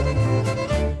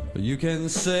 You can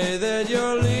say that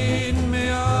you're leading me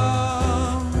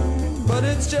on, but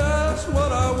it's just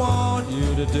what I want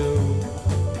you to do.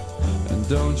 And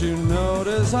don't you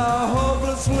notice how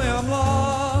hopelessly I'm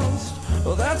lost?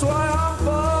 Well, that's why I'm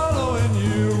following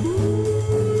you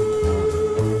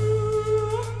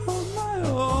on my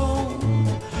own.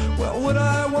 Well, would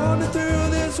I wander through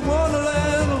this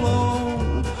wonderland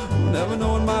alone, never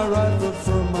knowing my right foot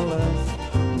from my left,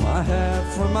 my hat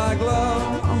from my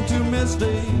glove? I'm too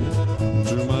misty,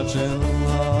 too much in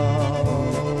love.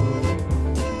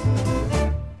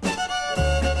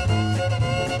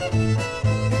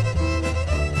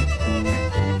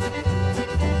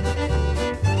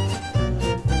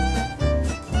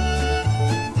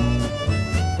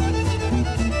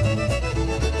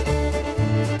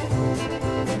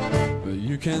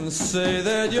 You can say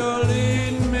that you're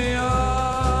leading me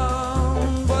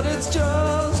on, but it's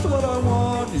just what I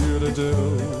want you to do.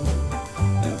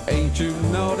 And ain't you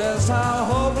noticed how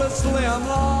hopelessly I'm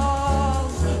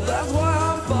lost? That's why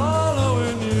I'm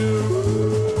following you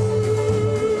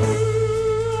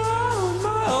on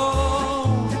my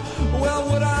own. Well,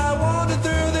 would I wander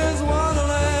through this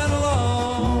wonderland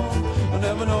alone,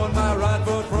 never knowing my right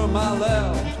foot from my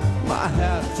left, my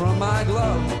hat from my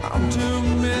glove? I'm too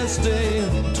misty,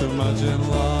 too much in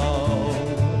love.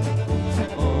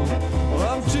 Oh,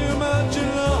 I'm too much in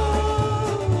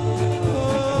love,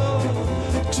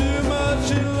 too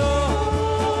much in love,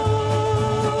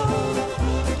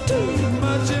 too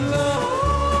much in love.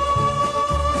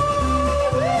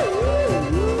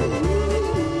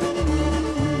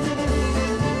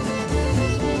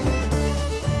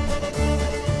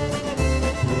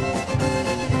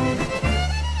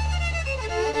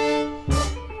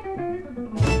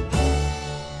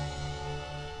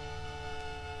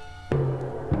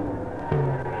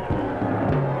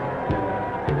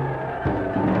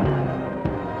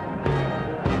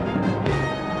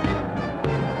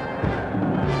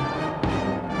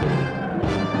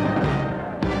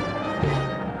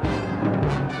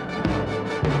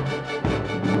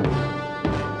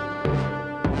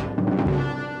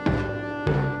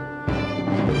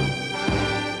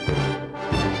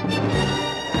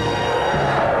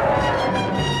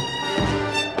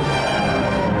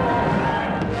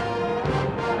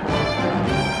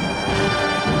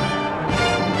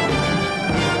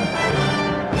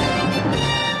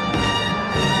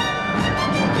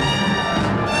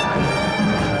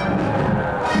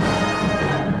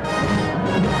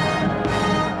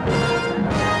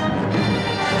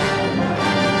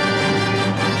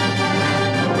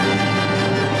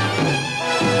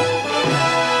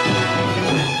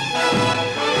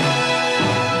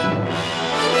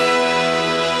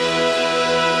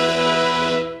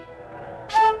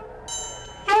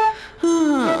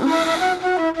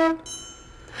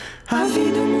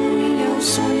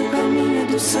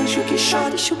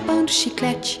 Chupando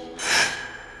chiclete.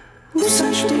 O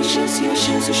Sancho tem chance e a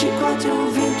chance, o chicote é o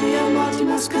vento e a morte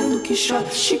mascando o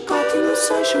quixote. Chicote no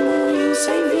Sancho, moinho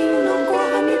sem vinho, não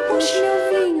corra, me puxe meu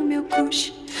vinho, meu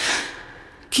crush.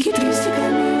 Que triste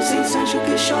caminho sem Sancho,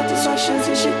 quixote, sua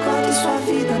chance, chicote, sua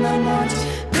vida na morte.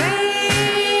 Vem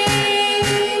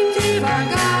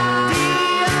devagar,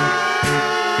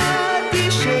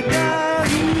 de chegar e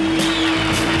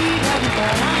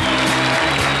parar.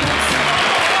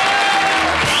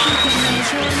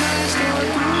 Jornais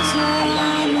todos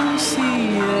anunciam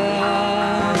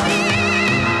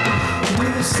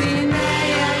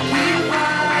Dulcinea que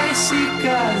vai se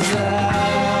casar.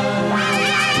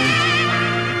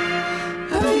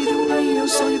 A vida é um banho, é o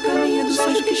sonho, o caminho do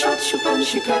Sancho Quixote chupando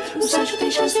chiclete. O Sancho tem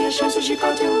chance e a chance, o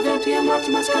chicote é o vento e a morte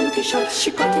mascando o quixote.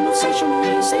 Chicote no Sancho,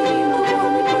 moinho sem vinho, não corra,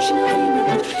 me puxe, não vinho, meu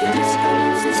puto. E desse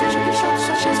caminho sem Sancho Quixote,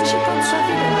 sua chance, chicote, sua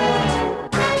vida na morte.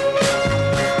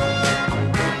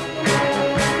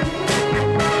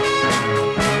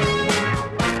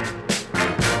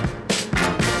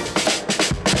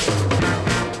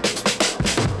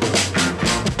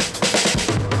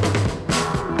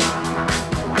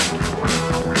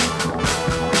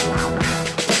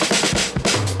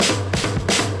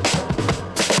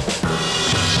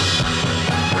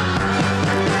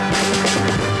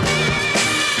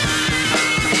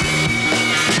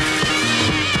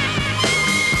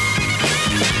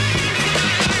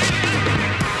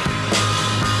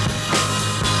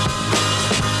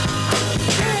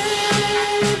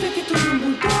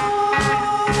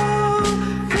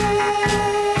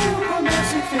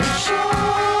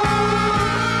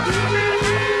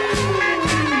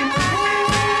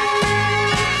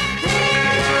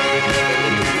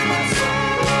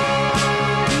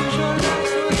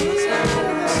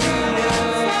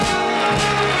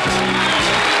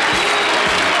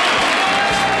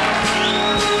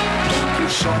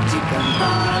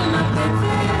 cantar na TV,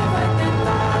 vai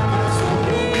tentar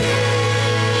subir.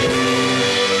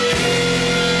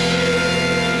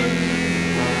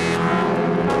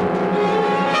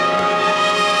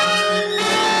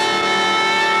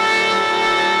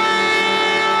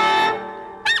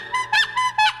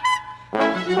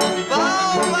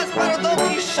 Palmas para o Dom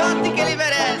Quixote que ele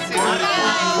merece!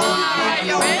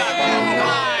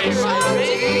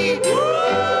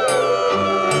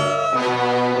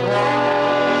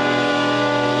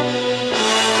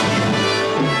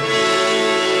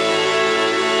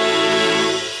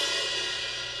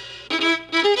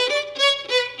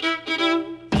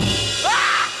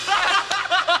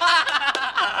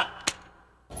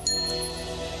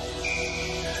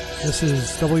 This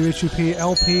is WHUP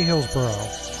LP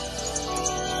Hillsboro.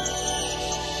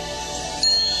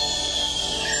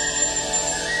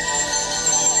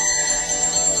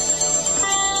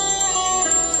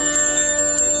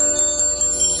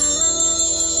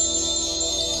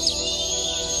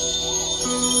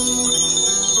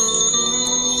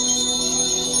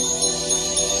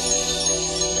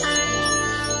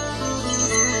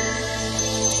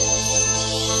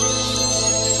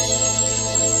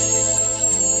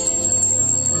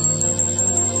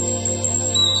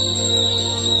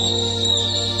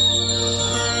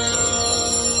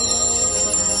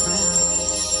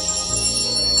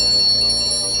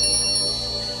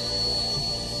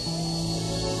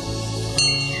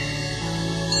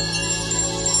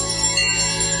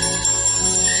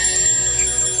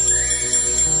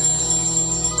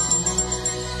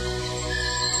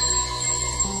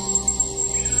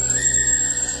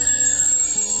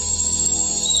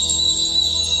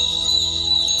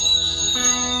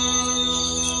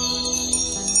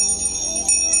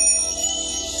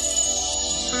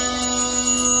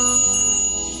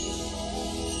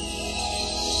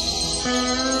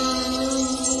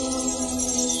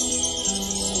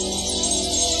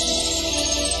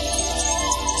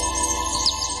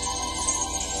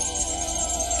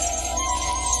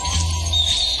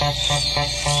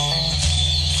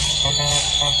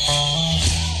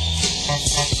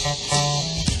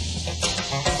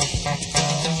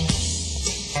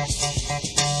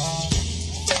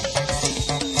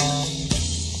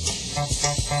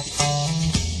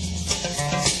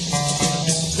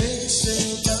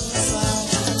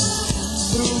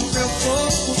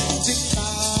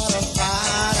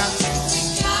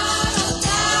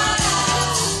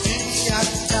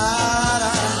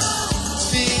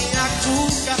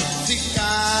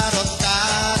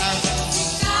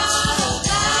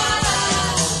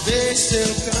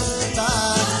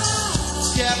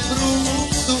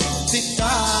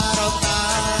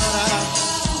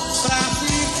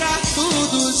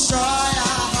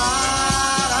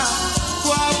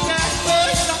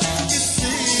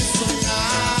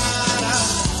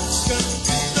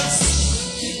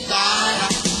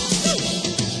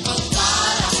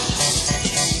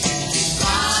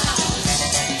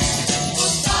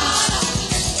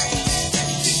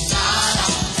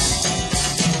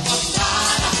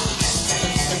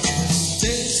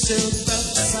 Deixa eu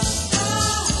dançar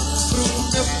pro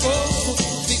meu corpo.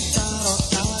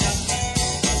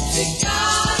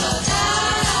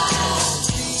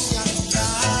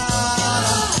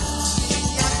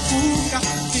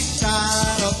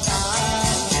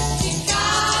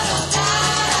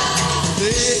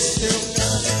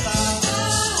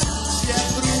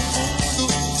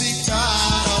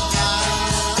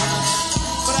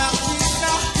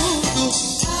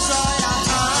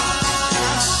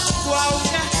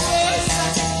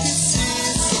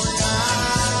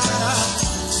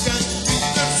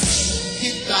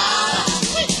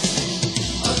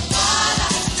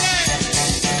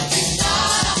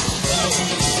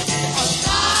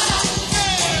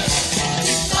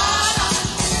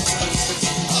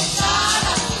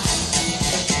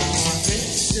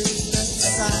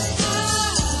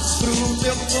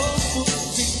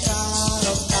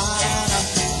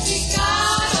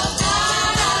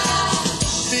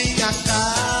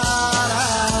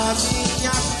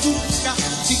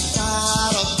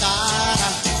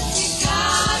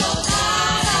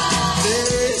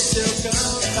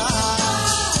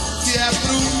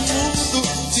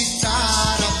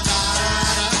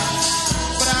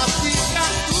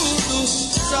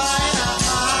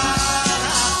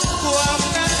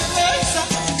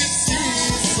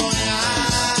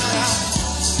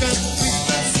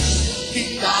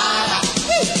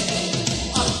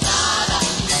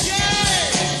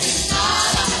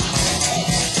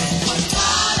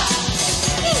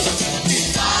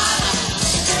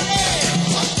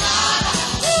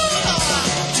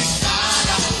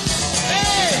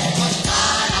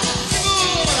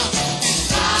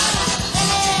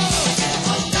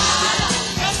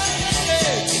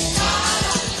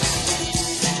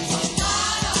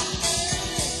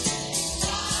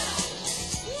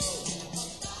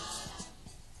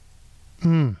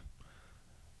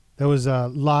 That was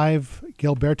live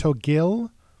Gilberto Gil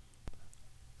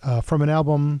from an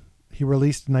album he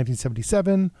released in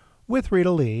 1977 with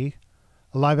Rita Lee,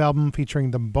 a live album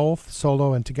featuring them both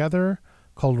solo and together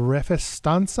called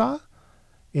Refestanza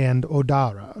and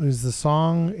Odara is the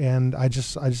song, and I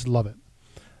just love it.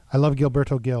 I love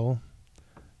Gilberto Gil,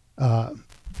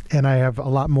 and I have a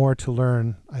lot more to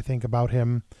learn, I think, about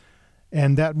him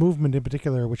and that movement in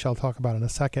particular, which I'll talk about in a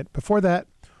second. Before that,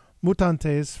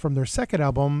 Mutantes from their second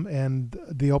album and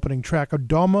the opening track,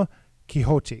 Dom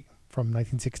Quixote from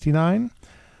 1969.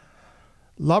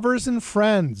 Lovers and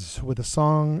Friends with a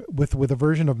song with a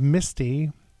version of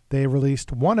Misty. They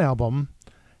released one album,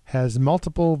 has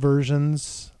multiple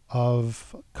versions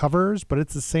of covers, but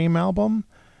it's the same album,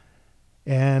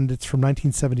 and it's from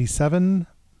 1977.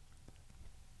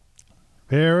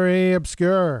 Very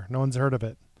obscure. No one's heard of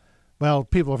it. Well,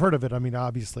 people have heard of it. I mean,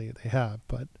 obviously they have,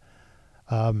 but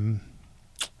I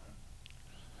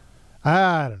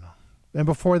don't know. And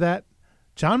before that,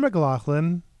 John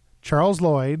McLaughlin, Charles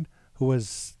Lloyd, who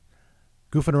was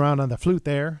goofing around on the flute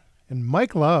there, and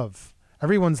Mike Love,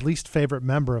 everyone's least favorite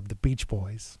member of the Beach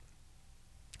Boys.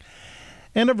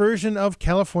 And a version of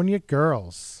California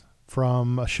Girls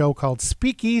from a show called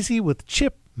Speakeasy with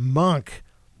Chip Monk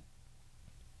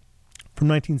from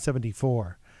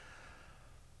 1974.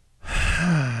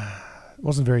 It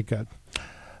wasn't very good.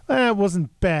 It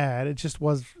wasn't bad. It just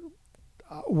was...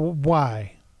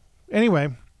 why?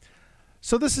 Anyway,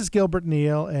 so this is Gilbert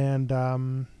Neal, and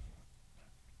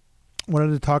wanted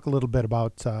to talk a little bit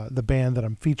about the band that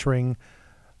I'm featuring.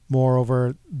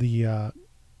 Moreover, the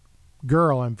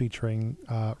girl I'm featuring,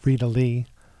 Rita Lee,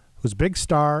 who's a big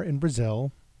star in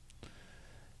Brazil,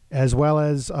 as well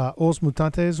as Os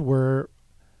Mutantes were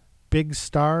big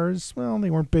stars. Well, they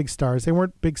weren't big stars. They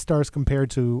weren't big stars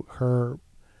compared to her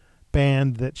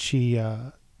band that she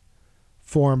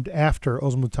formed after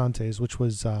Os Mutantes, which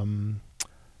was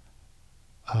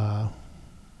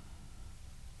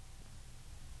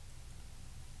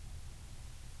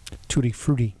Tutti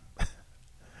Frutti.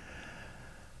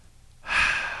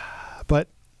 But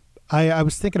I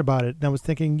was thinking about it, and I was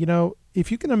thinking, you know, if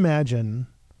you can imagine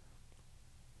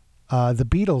the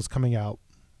Beatles coming out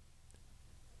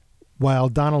while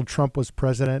Donald Trump was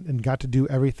president and got to do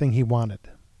everything he wanted.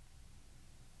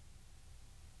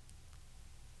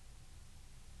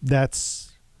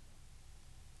 That's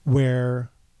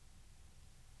where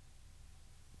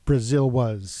Brazil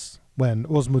was when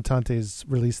Os Mutantes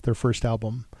released their first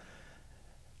album.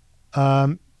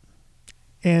 And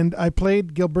I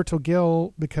played Gilberto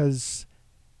Gil because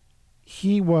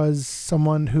he was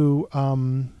someone who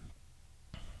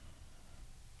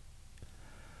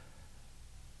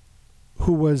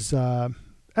was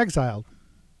exiled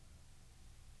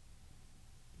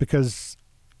because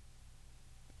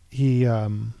he I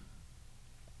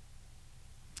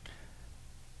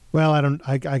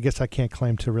guess I can't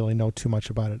claim to really know too much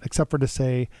about it, except for to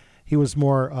say he was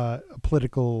more a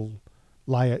political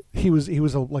he was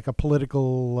like a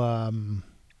political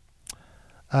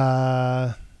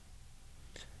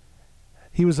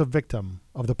he was a victim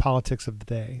of the politics of the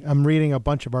day. I'm reading a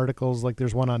bunch of articles, like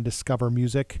there's one on Discover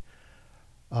Music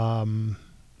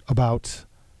about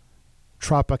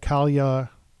Tropicalia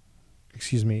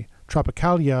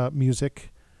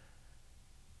music,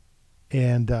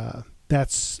 and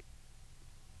that's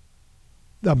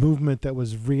a movement that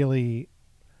was really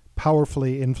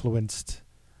powerfully influenced,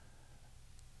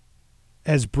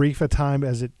 as brief a time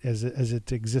as it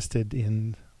existed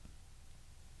in,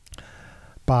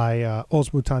 by Os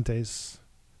Mutantes.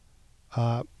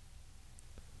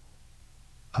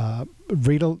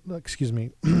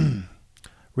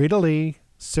 Rita Lee,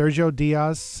 Sergio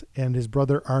Diaz, and his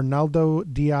brother Arnaldo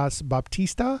Diaz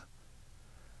Baptista.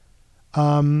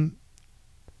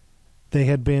 They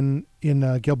had been in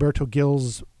Gilberto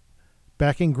Gil's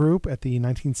backing group at the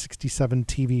 1967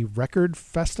 TV Record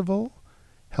Festival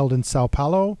held in Sao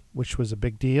Paulo, which was a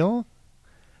big deal.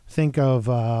 Think of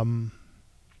the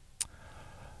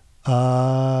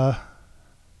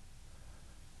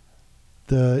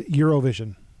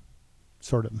Eurovision,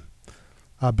 sort of.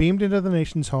 Beamed into the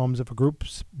nation's homes, if a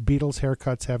group's Beatles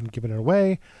haircuts haven't given it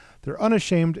away, their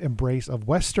unashamed embrace of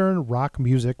Western rock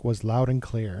music was loud and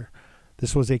clear.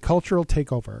 This was a cultural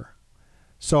takeover.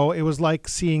 So it was like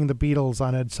seeing the Beatles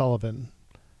on Ed Sullivan.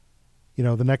 You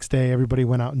know, the next day everybody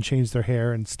went out and changed their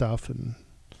hair and stuff, and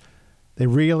they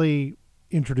really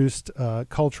introduced a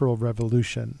cultural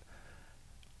revolution.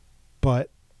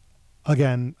 But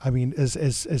again, I mean,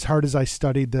 as hard as I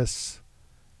studied this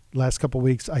last couple of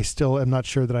weeks, I still am not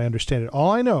sure that I understand it. All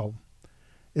I know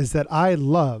is that I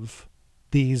love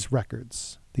these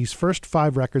records. these first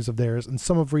 5 records of theirs, and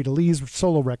some of Rita Lee's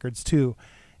solo records too,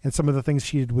 and some of the things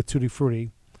she did with Tutti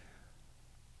Frutti.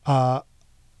 As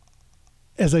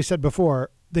I said before,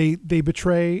 they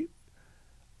betray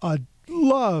a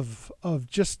love of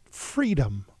just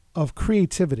freedom, of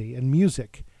creativity and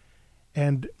music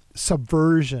and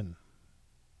subversion,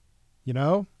 you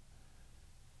know?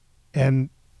 And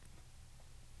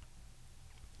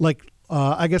like,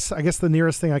 I guess the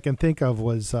nearest thing I can think of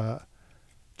was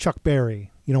Chuck Berry.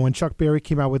 You know, when Chuck Berry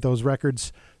came out with those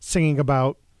records singing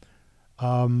about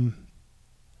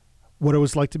what it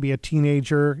was like to be a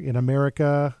teenager in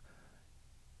America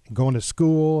and going to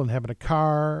school and having a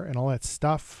car and all that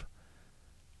stuff.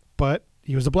 But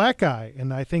he was a black guy,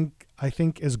 and I think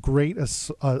as great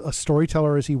as a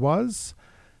storyteller as he was,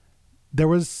 there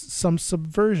was some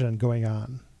subversion going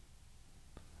on.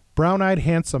 Brown-eyed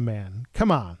handsome man.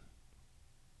 Come on.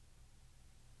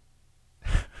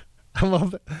 I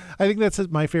love that. I think that's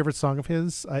my favorite song of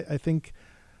his. I think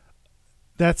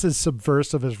that's as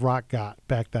subversive as rock got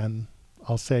back then.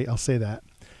 I'll say that.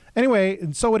 Anyway,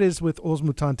 and so it is with Os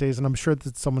Mutantes, and I'm sure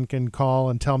that someone can call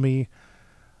and tell me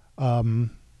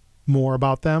more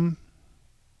about them.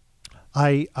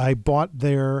 I bought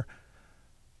their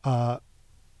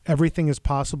Everything is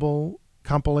Possible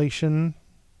compilation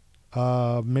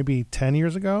maybe 10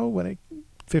 years ago,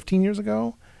 15 years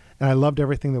ago, and I loved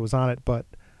everything that was on it, but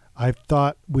I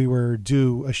thought we were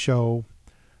due a show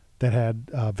that had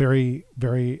very,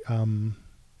 very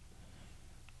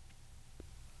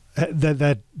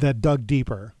that dug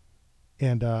deeper,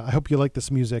 and I hope you like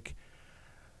this music.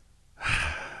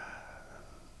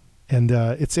 And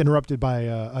it's interrupted by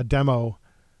a demo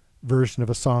version of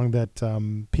a song that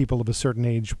people of a certain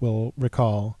age will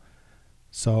recall.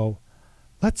 So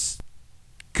let's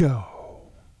go.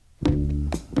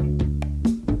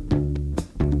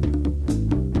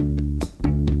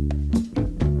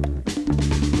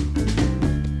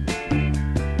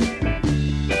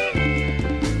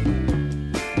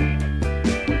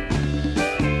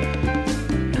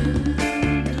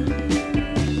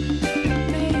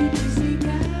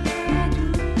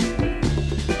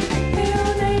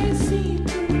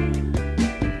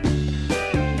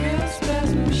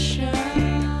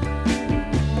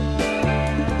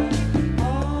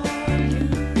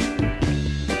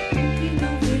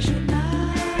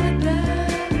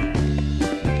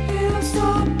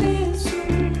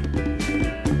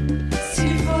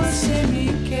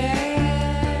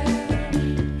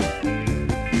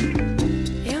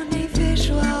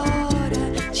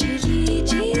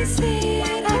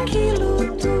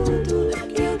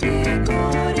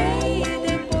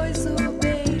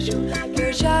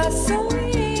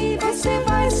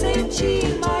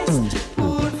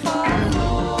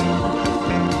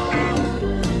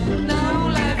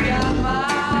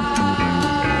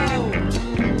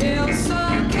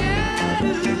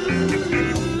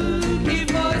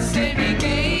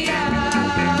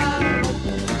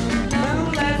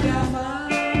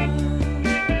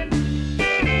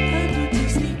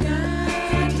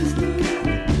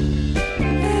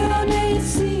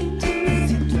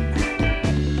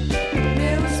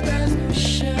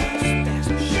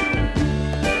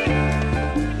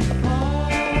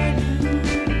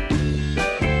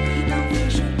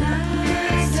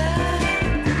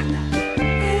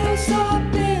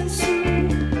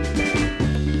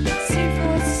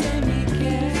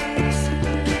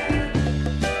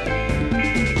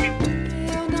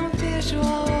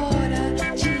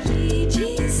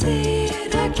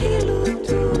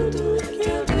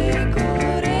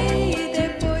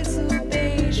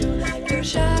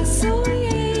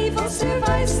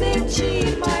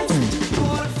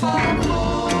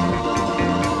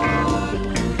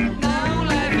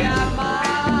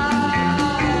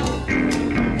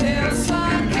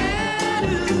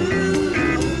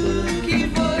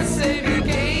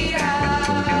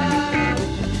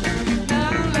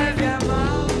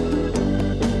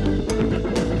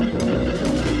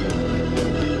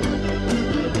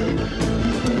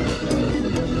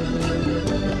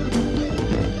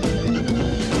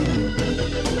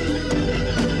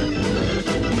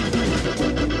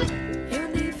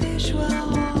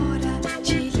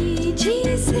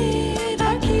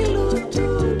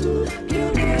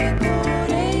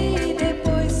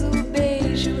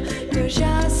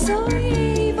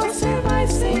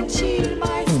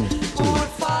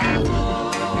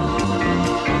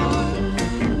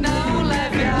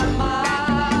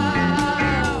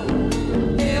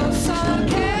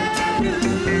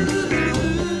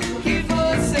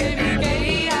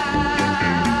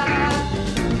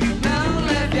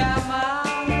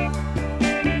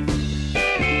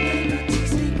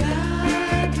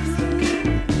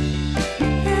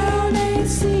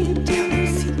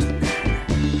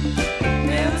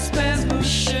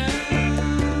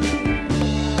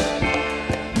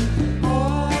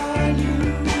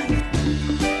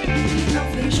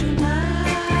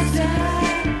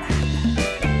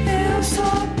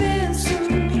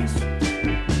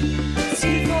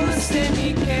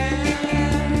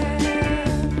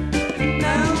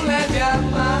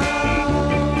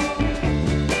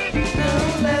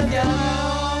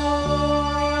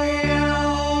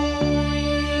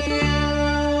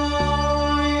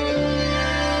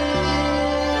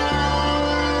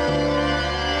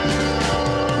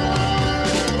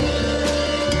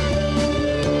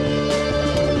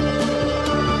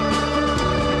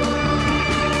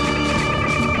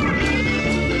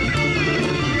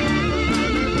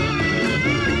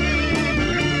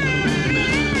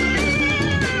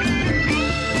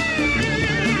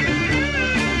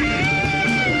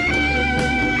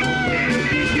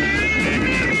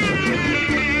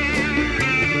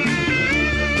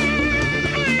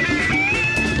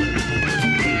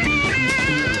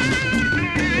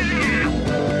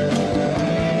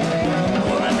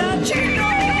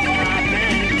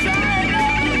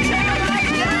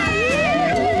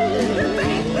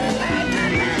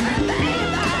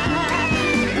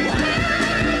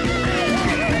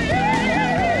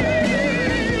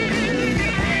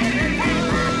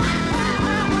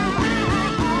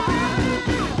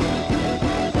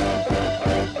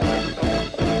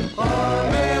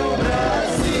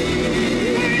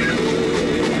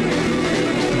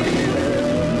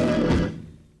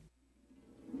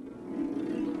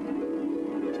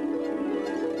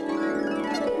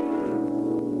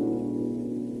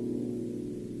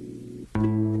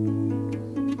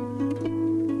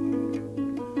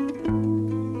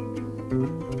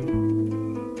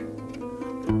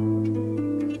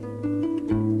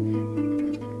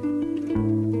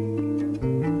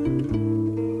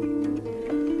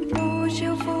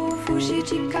 fugir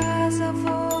de casa,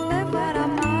 vou levar a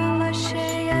mala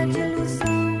cheia de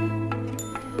ilusão.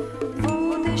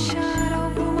 Vou deixar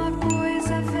alguma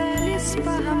coisa velha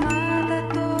esparramada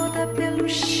toda pelo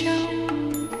chão.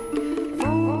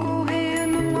 Vou correr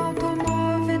num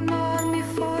automóvel enorme,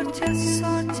 forte, a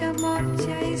sorte, a morte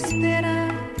a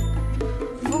esperar.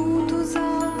 Vultos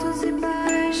altos e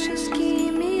baixos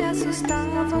que me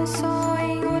assustavam só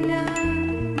em olhar.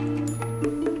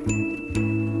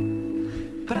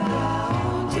 Pra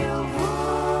onde eu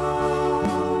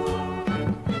vou?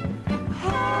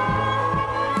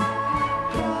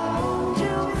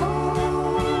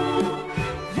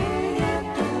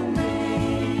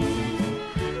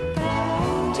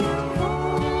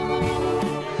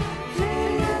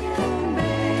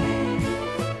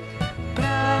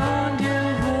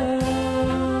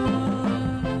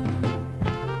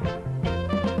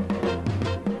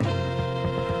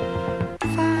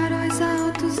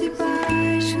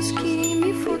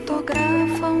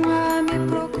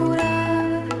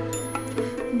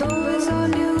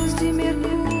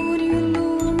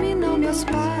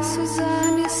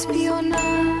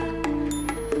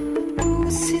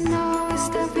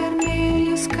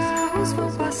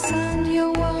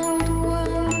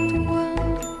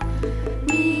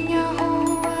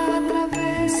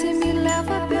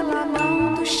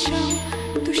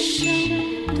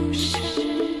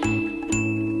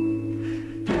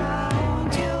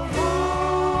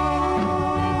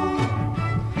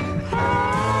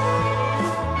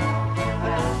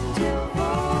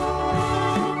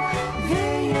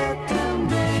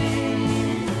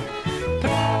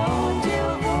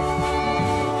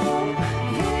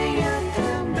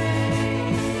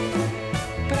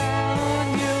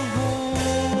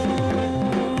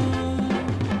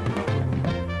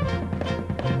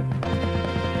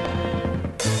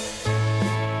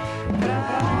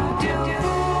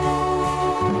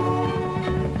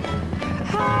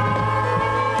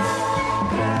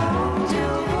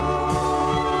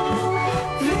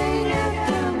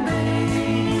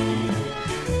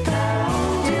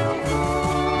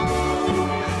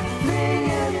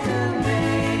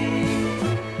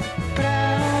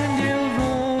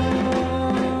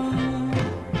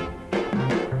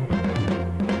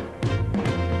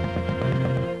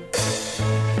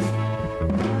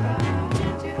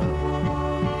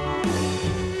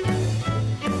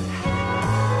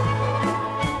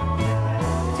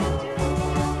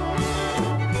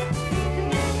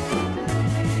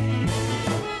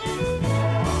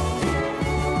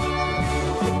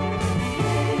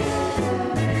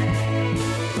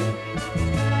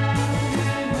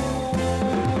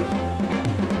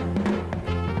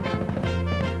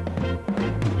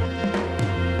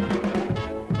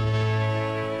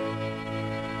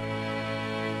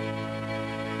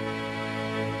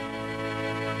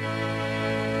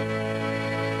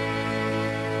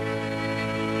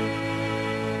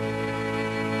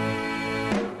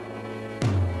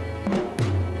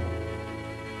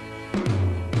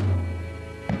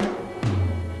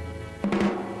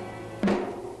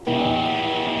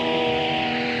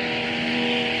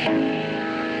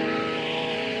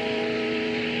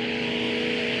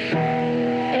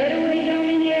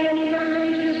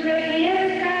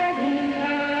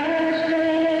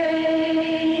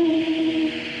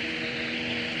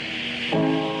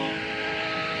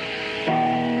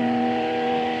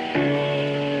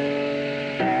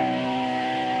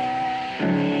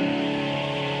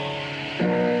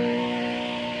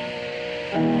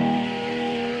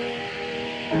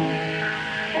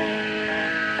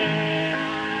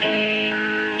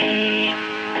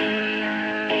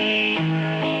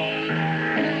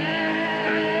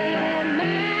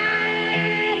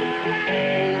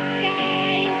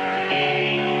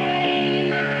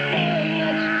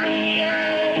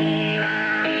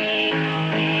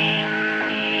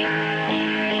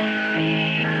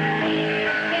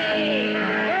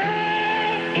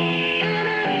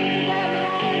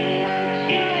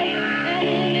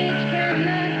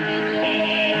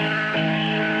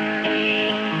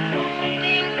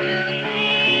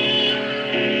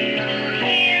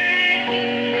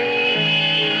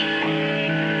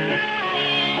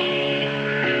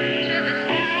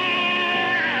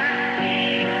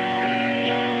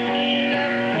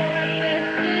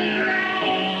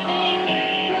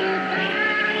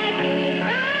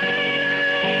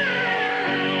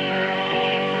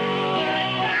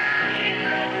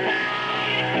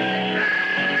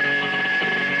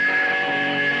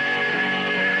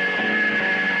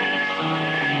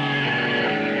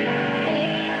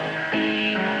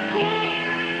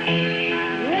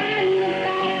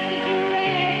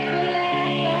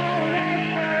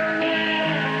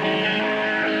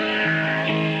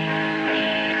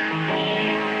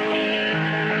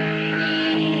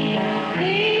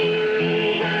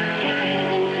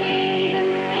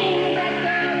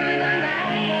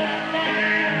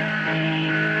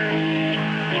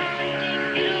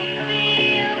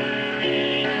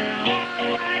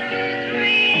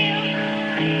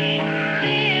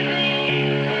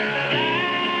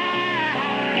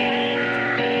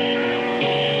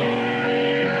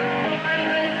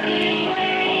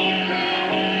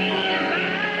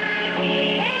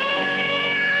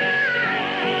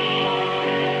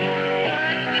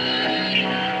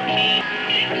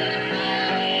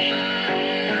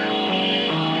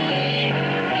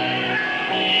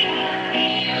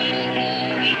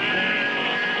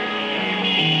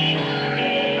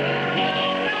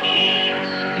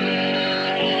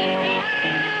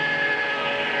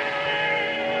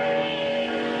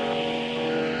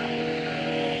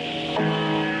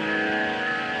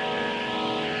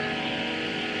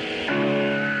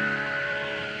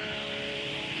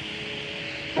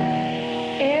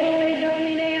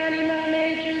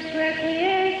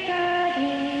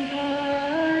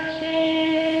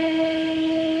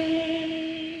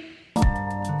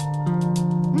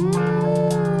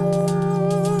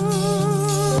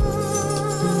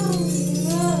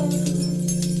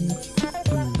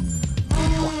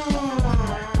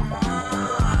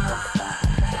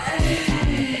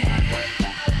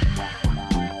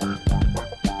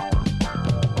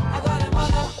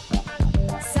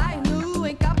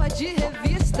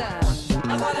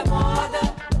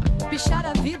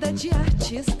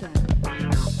 chauvinista.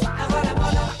 Agora é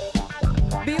moda.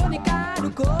 Bionicar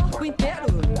o corpo inteiro.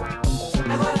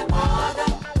 Agora é moda.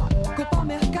 Culpar o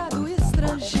mercado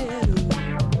estrangeiro.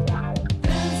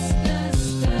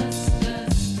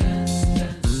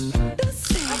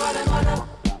 Agora é moda.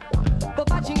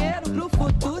 Poupar dinheiro pro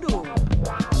futuro.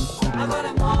 Agora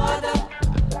é moda.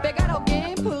 Pegar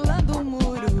alguém pulando o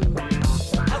muro.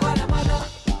 Agora é moda.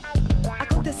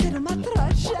 Acontecer uma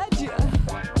tragédia.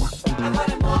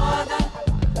 Agora é moda.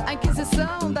 A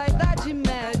Inquisição da Idade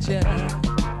Média.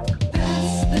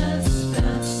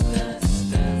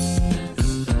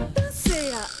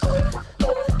 Danceia.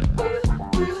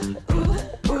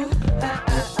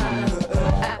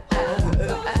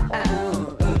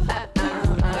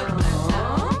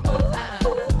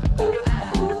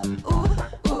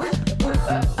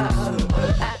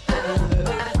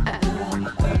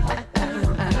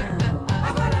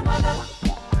 Agora é moda.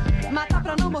 Matar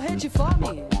pra não morrer de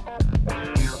fome.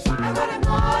 Agora é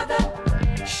moda.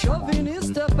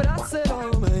 Chauvinista pra ser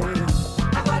homem.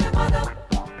 Agora é moda.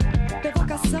 Ter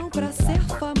vocação pra ser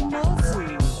famoso.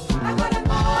 Agora é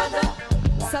moda.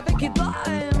 Saber que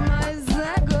dói, mas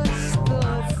é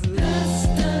gostoso.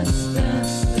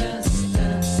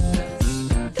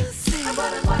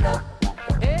 Agora é moda.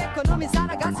 Economizar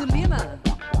a gasolina.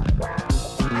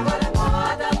 Agora é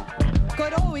moda.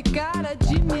 Coroa e cara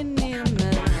de menina.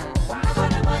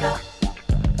 Agora é moda.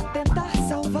 Tentar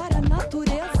salvar a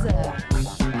natureza.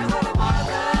 Agora é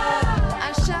moda.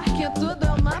 Achar que tudo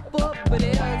é uma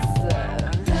pobreza.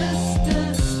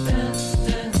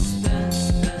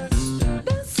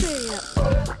 Danceia.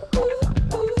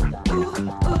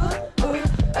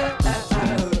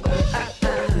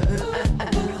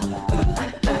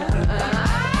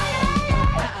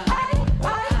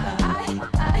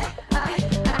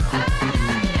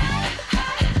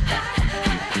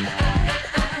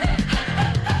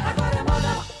 Agora é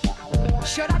moda.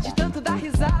 Chorar de tanto dar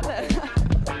risada.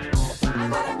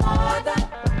 Agora é moda.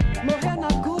 Morrer na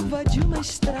curva de uma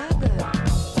estrada.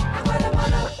 Agora é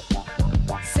moda.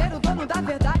 Ser o dono da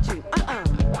verdade.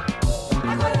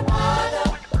 Agora é moda.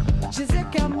 Dizer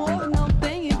que amor não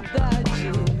tem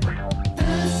idade.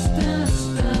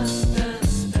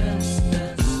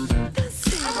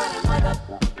 Agora é moda.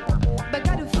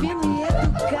 Bagário fino e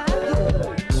educado.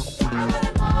 Agora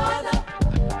é moda.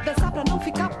 Dançar pra não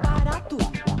ficar barato.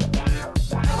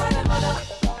 Agora é moda.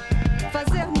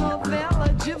 Fazer novela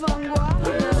de vanguarda.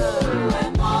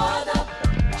 É moda.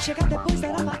 Chegar depois da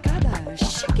hora marcada.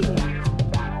 Chique.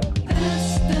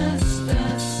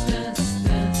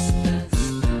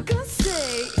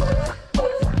 Cansei.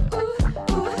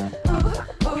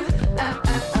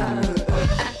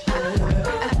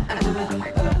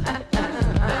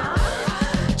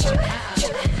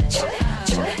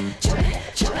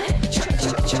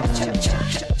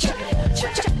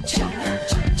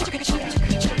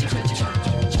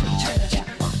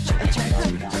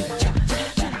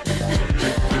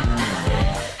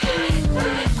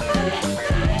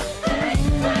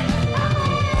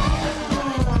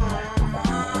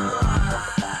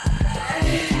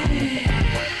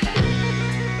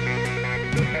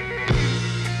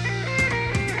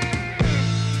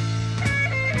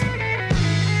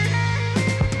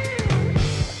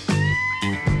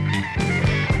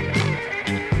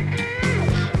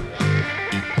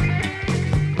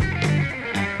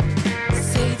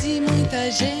 Sei de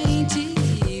muita gente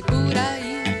por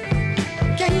aí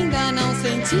que ainda não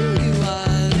sentiu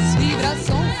as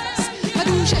vibrações, mas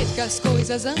do jeito que as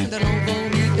coisas andam não vão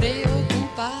me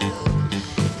preocupar.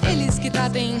 Eles que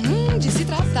tratem de se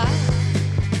tratar.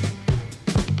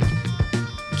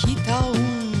 Que tal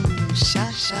um chá,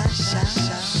 chá, chá,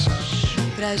 chá,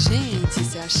 pra gente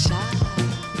se achar?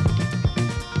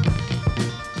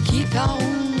 Que tal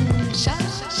um chá,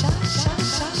 chá, chá,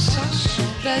 chá, chá,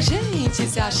 pra gente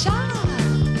se achar?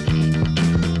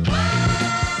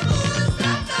 Vamos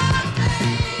tratar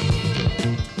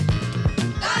bem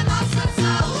da nossa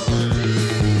saúde.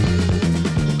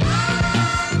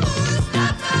 Vamos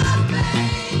tratar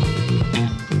bem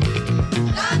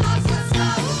da nossa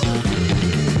saúde.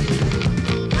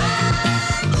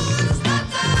 Vamos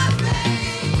tratar bem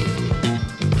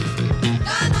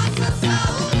da nossa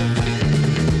saúde.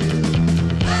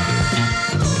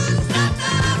 Vamos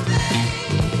tratar bem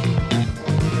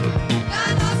da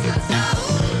nossa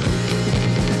saúde.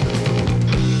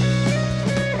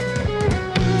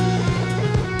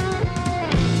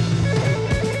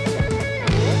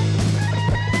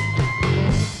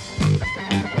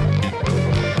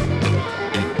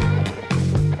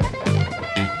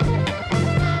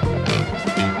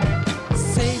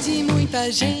 Sei de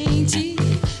muita gente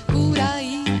por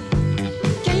aí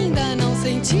que ainda não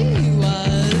sentiu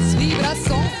a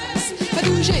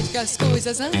as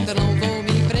coisas andam, não vou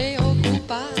me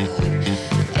preocupar.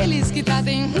 Eles que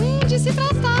tratem de se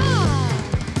tratar.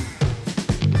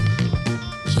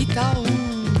 Que tal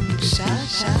chá,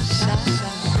 chá, chá,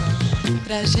 chá,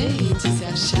 pra gente se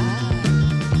achar?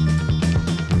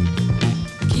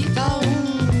 Que tal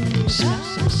chá,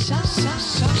 chá, chá,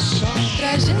 chá, chá,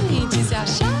 pra gente se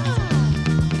achar?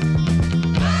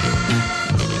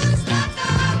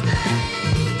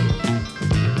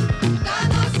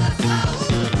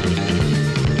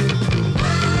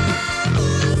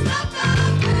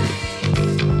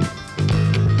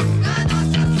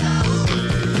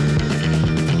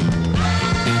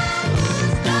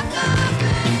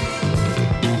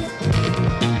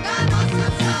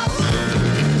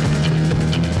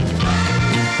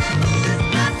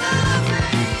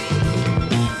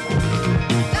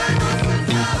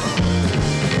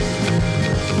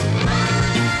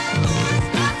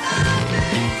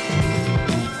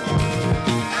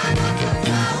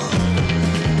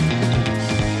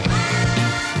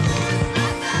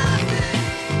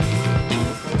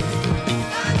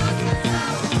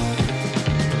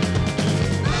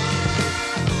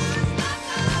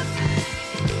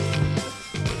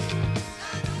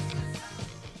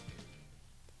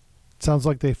 Sounds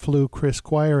like they flew Chris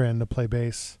Squire in to play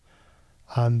bass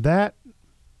on that.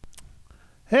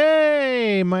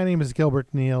 Hey, my name is Gilbert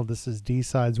Neal. This is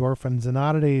D-Sides, Orphans, and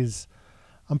Oddities.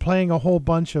 I'm playing a whole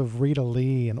bunch of Rita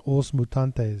Lee and Os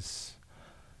Mutantes,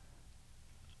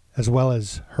 as well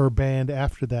as her band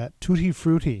after that, Tutti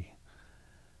Frutti.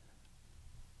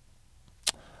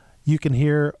 You can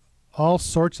hear all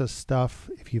sorts of stuff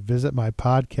if you visit my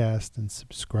podcast and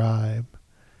subscribe.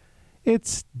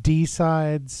 It's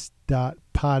dsides.podbean.com.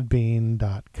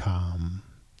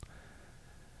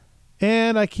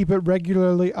 And I keep it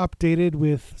regularly updated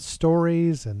with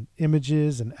stories and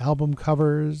images and album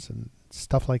covers and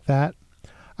stuff like that.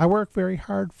 I work very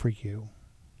hard for you.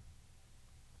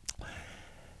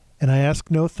 And I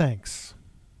ask no thanks,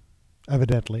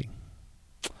 evidently.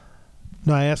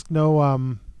 No, I ask no,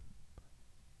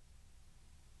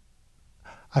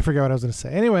 I forgot what I was going to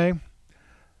say. Anyway,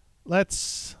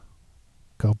 let's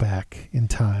go back in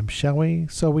time, shall we?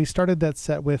 So we started that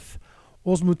set with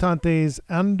Os Mutantes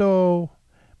Ando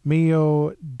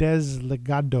Meio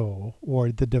Desligado,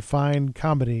 or The Divine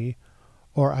Comedy,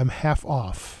 or I'm Half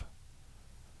Off,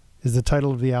 is the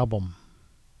title of the album.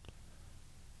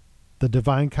 The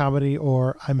Divine Comedy,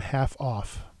 or I'm Half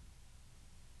Off.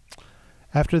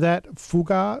 After that,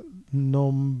 Fuga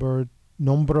Nombro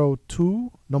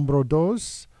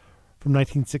Dos, from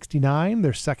 1969,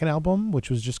 their second album,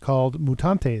 which was just called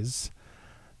Mutantes.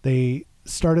 They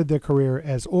started their career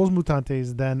as Os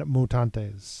Mutantes, then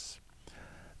Mutantes.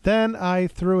 Then I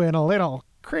threw in a little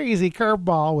crazy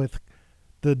curveball with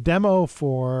the demo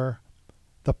for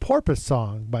The Porpoise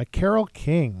Song by Carole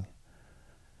King.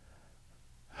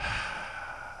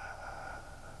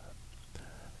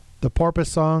 The Porpoise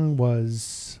Song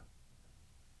was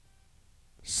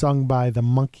sung by the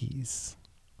Monkees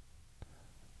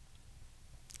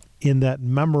in that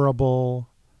memorable,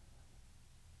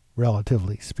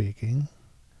 relatively speaking,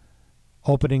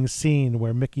 opening scene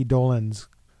where Mickey Dolenz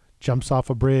jumps off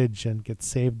a bridge and gets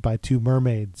saved by two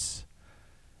mermaids.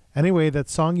 Anyway, that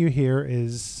song you hear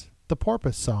is The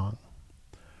Porpoise Song,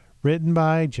 written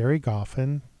by Jerry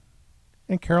Goffin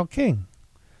and Carole King.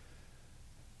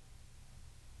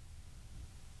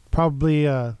 Probably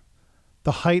the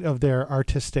height of their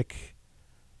artistic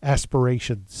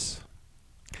aspirations.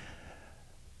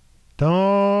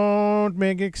 Don't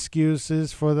make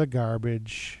excuses for the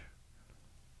garbage.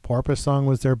 Porpoise Song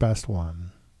was their best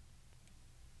one.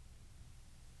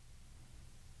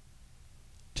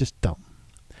 Just don't.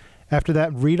 After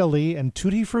that, Rita Lee and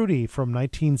Tutti Frutti from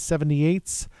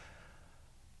 1978's.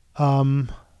 And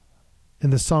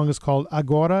the song is called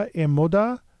Agora é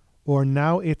Moda, or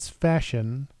Now It's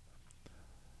Fashion.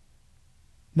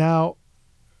 Now,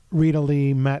 Rita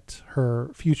Lee met her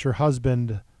future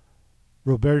husband,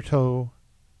 Roberto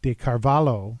de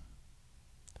Carvalho,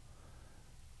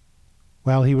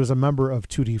 while he was a member of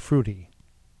Tutti Frutti,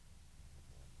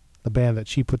 the band that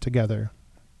she put together.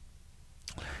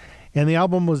 And the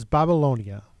album was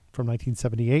Babylonia from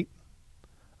 1978.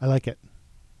 I like it.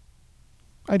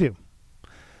 I do.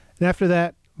 And after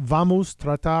that, Vamos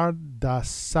Tratar da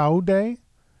Saúde.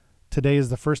 Today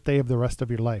is the first day of the rest of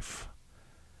your life.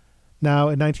 Now,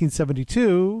 in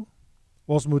 1972,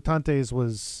 Os Mutantes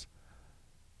was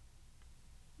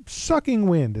sucking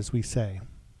wind, as we say.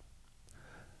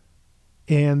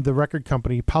 And the record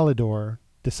company, Polydor,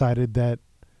 decided that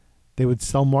they would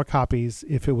sell more copies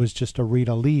if it was just a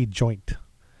Rita Lee joint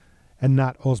and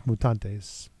not Os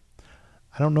Mutantes.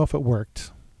 I don't know if it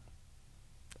worked.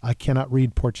 I cannot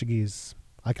read Portuguese.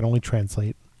 I can only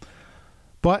translate.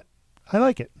 But I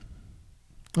like it.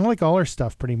 I like all her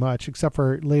stuff pretty much, except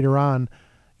for later on,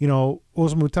 you know,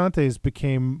 Os Mutantes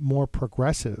became more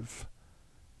progressive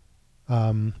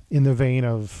in the vein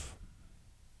of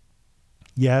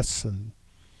Yes, and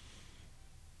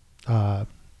I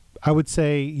would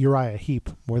say Uriah Heep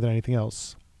more than anything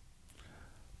else.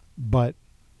 But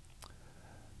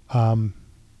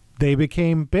they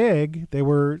became big. They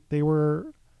were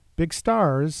big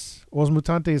stars. Os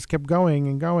Mutantes kept going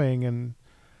and going, and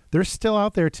they're still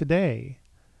out there today.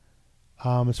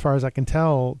 As far as I can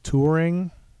tell,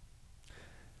 touring,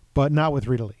 but not with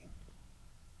Rita Lee.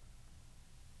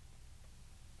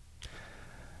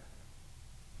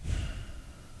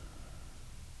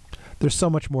 There's so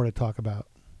much more to talk about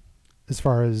as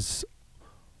far as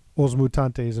Os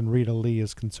Mutantes and Rita Lee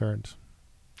is concerned.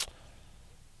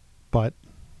 But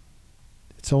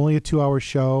it's only a 2-hour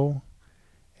show.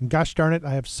 And gosh darn it,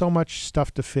 I have so much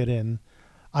stuff to fit in.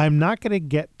 I'm not going to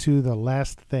get to the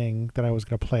last thing that I was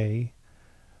going to play,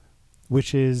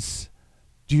 which is,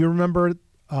 do you remember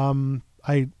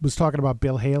I was talking about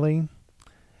Bill Haley,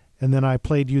 and then I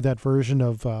played you that version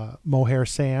of Mohair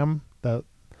Sam,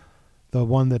 the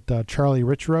one that Charlie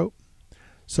Rich wrote.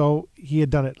 So he had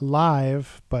done it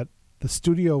live, but the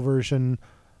studio version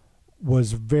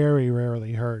was very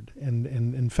rarely heard. And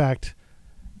in fact,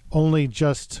 only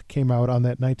just came out on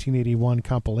that 1981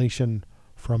 compilation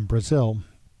from Brazil.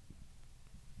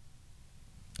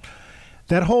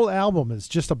 That whole album is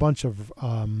just a bunch of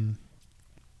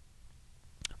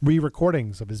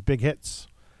re-recordings of his big hits.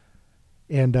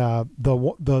 And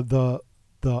the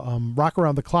Rock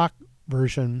Around the Clock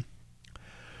version,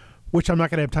 which I'm not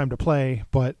going to have time to play,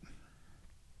 but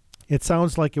it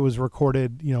sounds like it was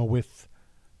recorded, you know, with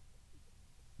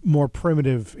more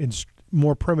primitive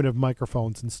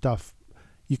microphones and stuff.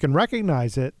 You can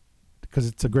recognize it because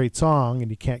it's a great song, and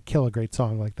you can't kill a great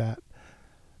song like that.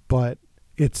 But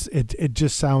it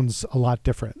just sounds a lot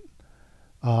different.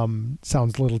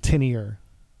 Sounds a little tinnier,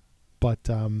 but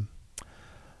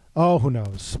who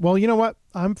knows? Well, you know what?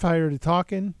 I'm tired of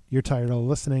talking. You're tired of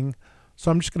listening. So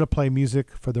I'm just going to play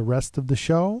music for the rest of the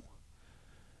show.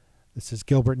 This is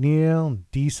Gilbert Neal,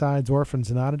 D-Sides, Orphans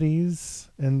and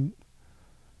Oddities. And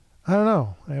I don't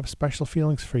know. I have special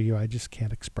feelings for you I just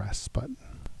can't express. But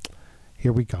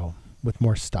here we go with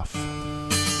more stuff.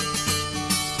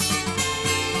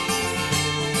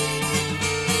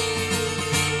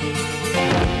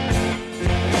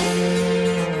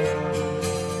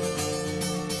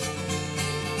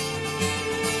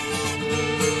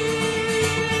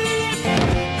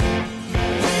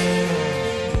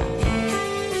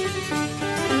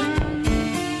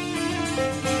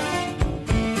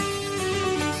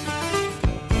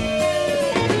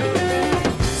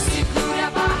 Segura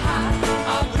a barra,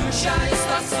 a bruxa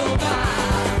está solta.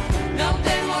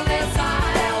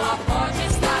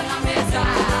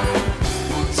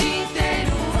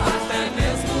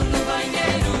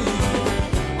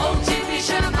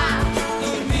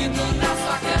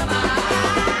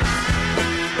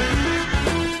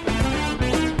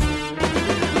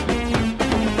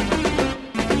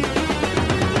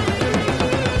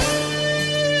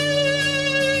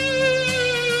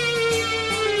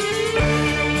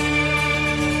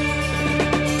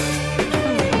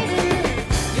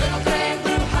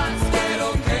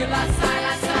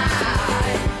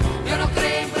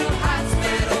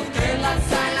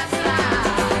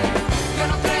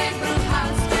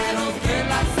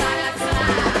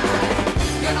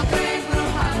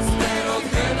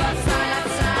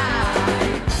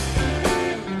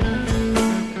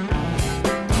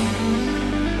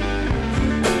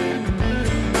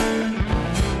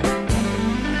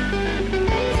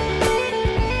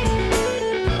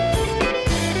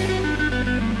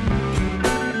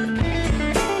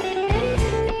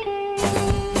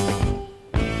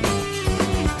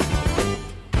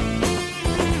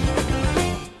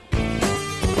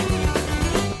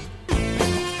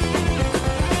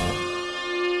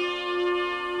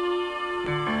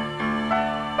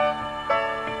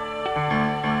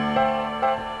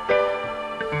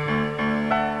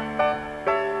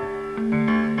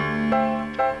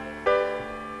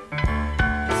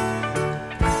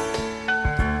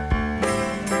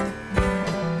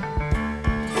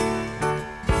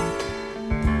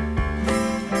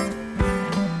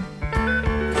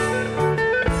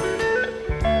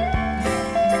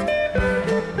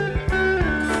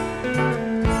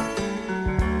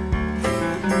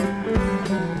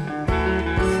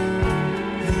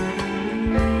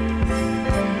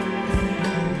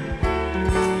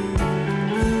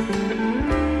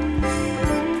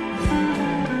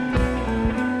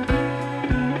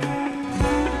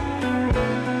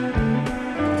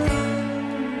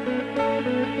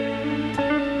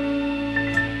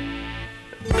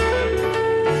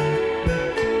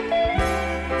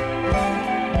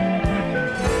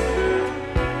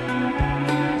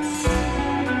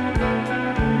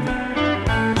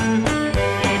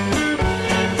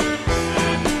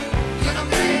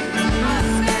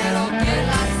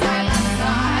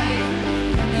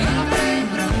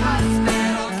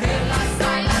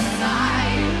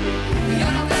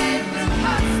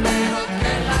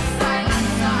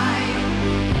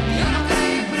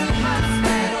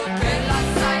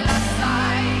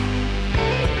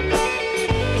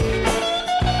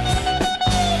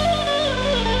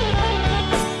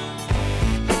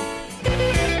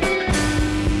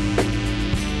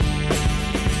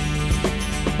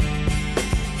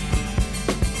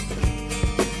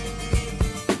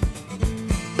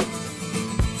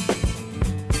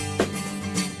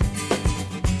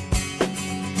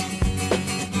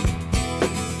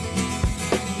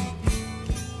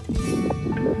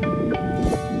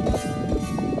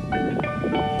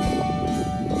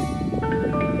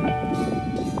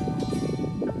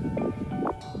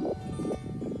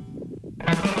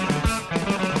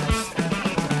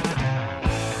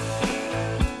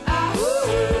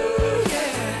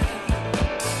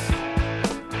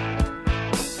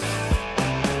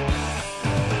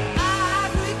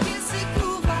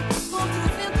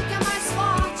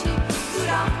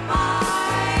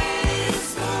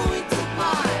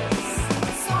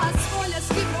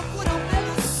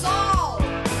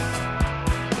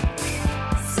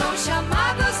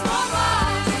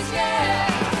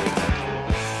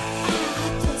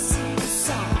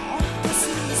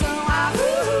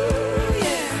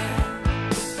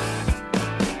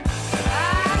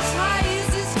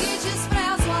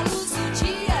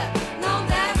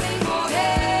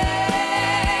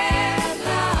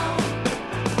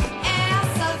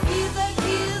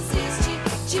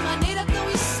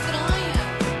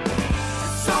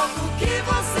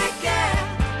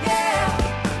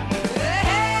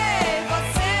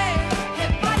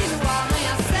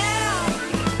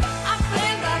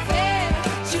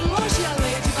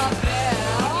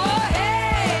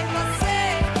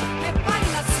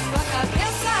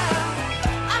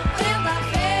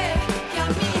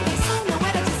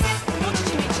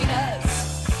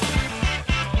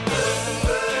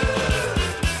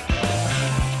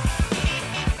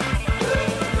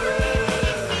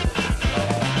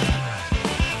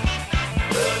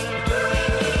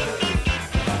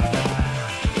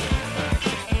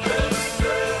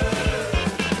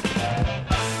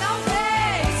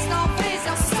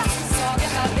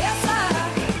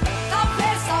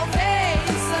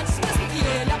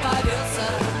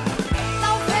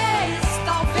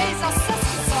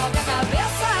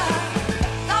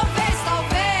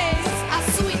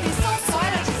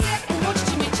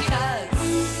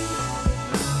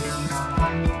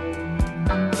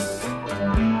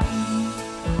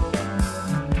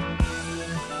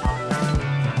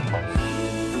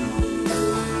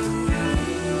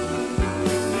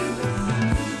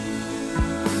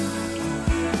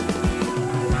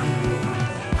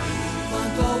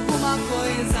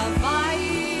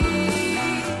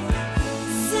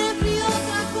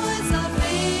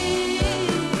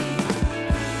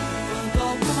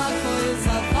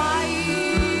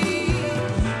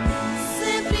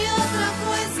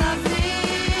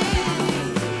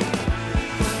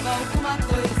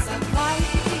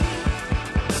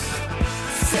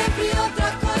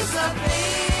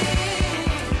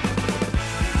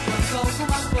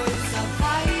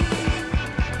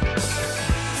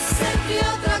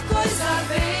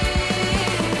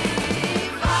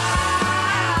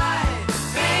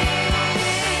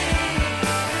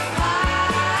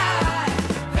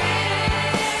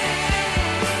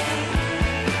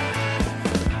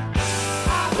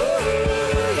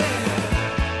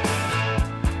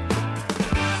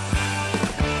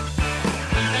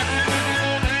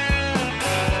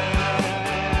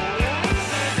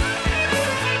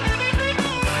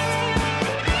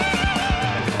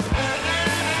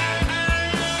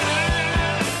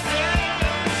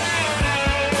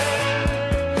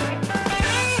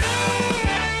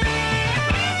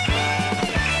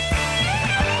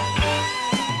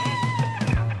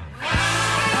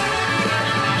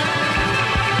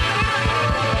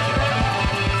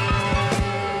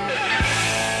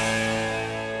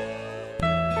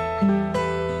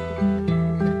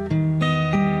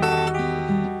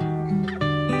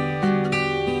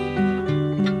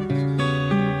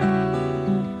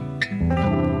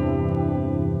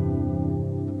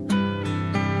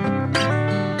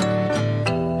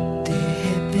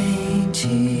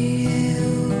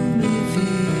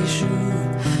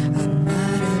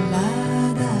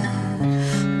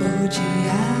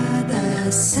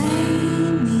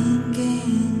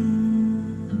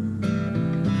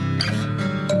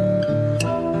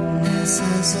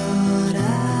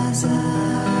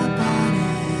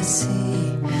 esquece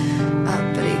a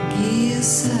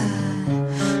preguiça,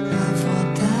 a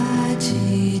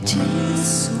vontade de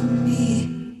sumir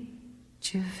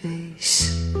de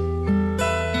vez.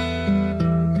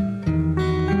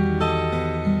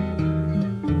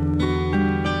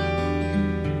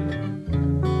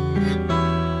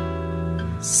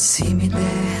 Se me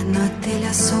der na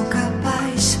telha, sou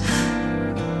capaz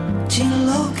de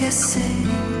enlouquecer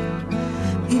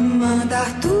e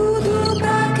mandar tudo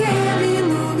pra aquele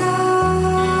lugar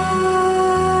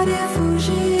e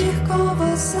fugir com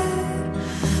você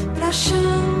pra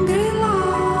Shangri-La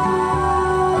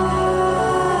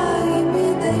e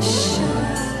me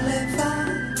deixar levar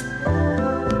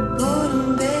por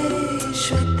um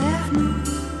beijo eterno,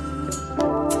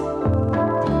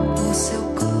 o seu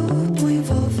corpo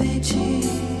envolvente,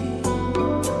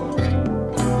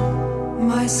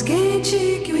 mais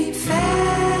quente que o inferno.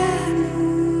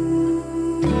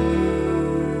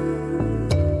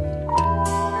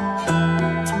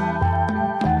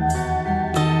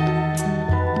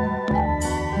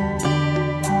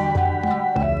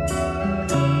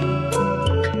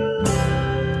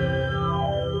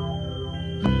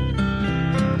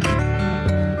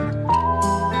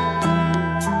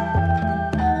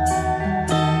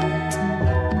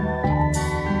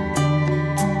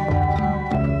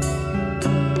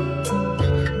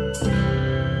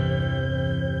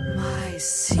 Mas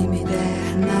se me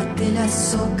der na telha,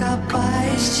 sou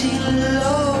capaz de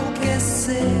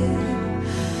enlouquecer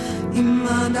e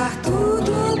mandar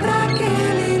tudo pra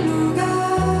aquele lugar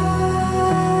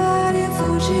e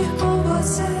fugir com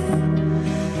você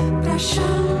pra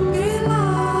Shangri-La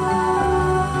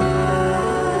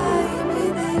e me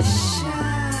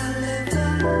deixar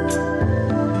levar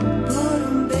por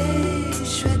um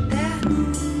beijo eterno,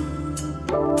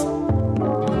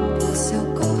 o seu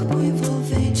corpo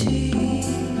envolvente,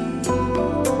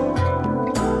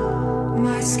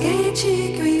 mais quente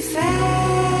que o inferno.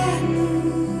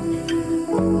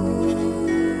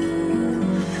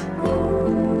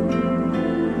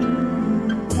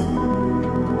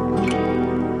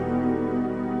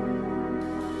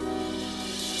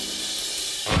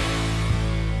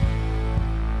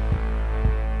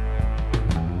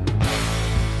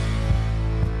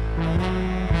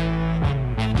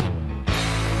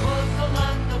 Was a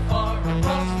land afar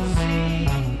across the sea.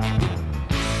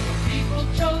 People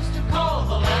chose to call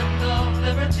the land of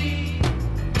liberty.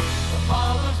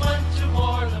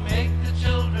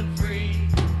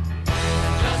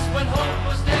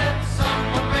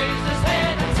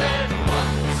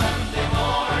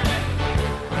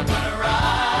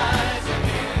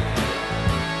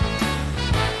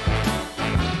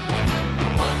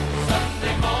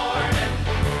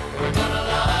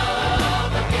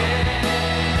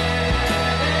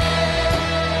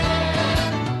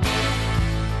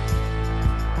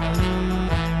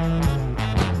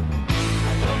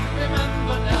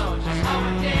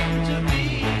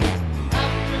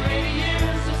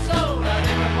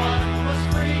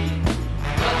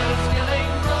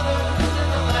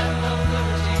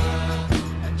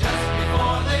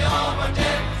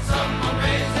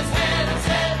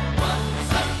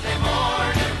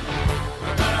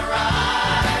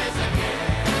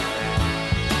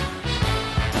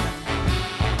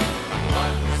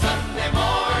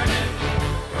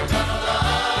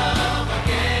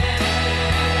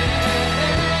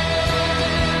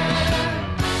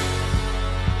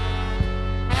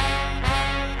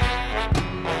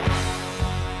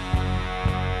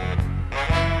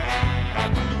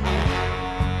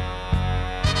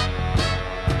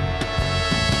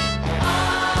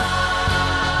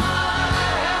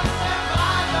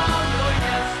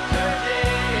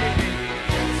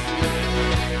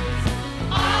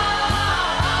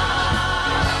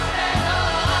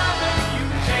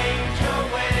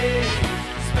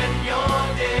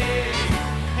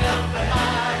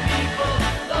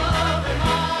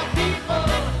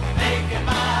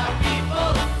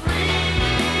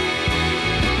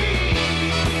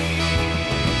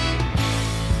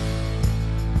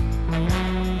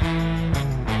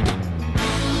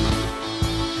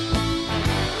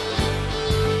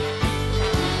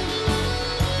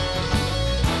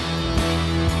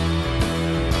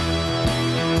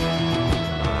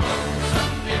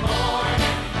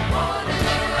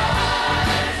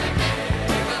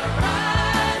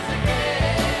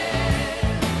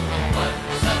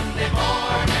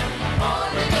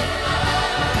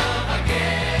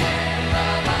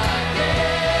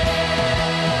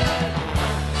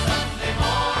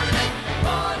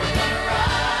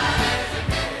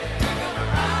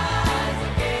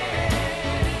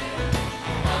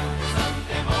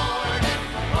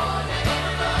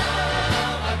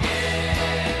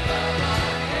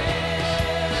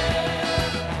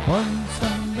 One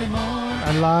Sunday morning.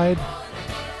 I lied.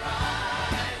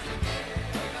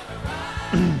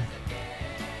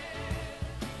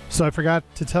 So I forgot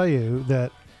to tell you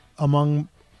that in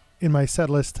my set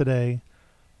list today,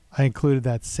 I included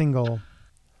that single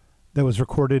that was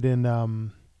recorded in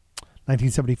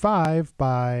 1975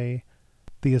 by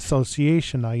The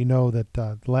Association. Now, you know that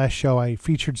the last show I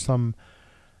featured some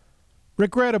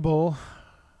regrettable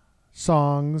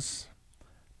songs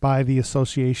by The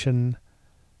Association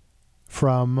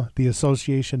from The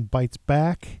Association Bites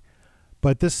Back,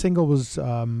 but this single was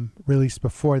released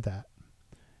before that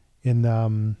in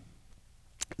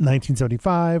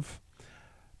 1975,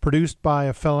 produced by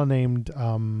a fella named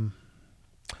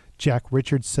Jack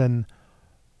Richardson,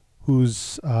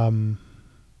 whose claim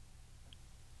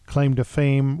to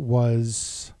fame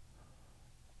was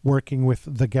working with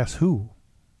the Guess Who.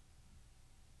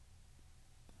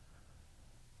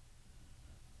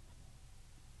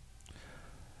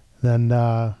 Then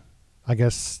I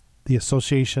guess the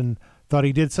association thought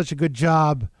he did such a good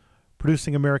job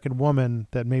producing American Woman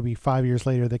that maybe 5 years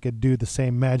later they could do the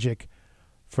same magic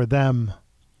for them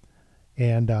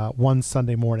and One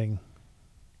Sunday Morning.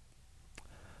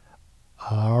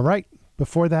 All right.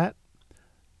 Before that,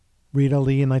 Rita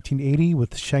Lee in 1980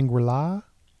 with Shangri-La,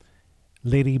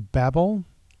 Lady Babel,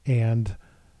 and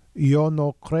Yo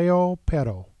No Creo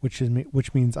Pero, which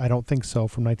means I don't think so,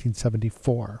 from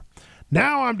 1974.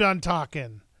 Now I'm done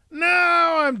talking.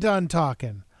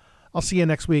 I'll see you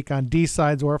next week on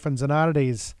D-Sides, Orphans, and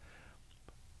Oddities.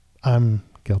 I'm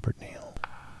Gilbert Neal.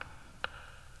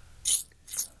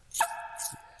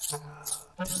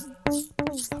 Love it.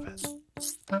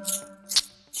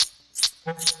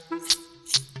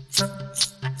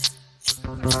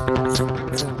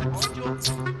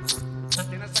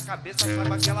 Tem nessa cabeça,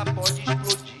 saiba que ela pode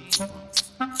explodir.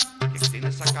 O que tem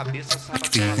nessa cabeça, saiba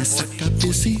que ela pode explodir.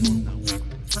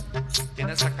 Tem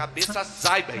nessa cabeça,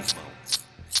 saiba, irmão.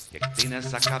 O que tem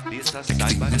nessa cabeça,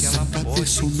 saiba que ela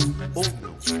pode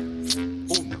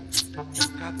ou não.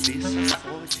 Cabeça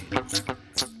pode.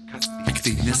 O que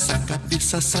tem nessa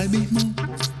cabeça, saiba, irmão.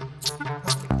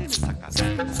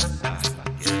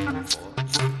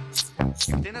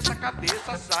 Tem nessa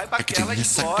cabeça, saiba que ela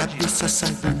explode. Tem nessa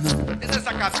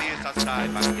cabeça,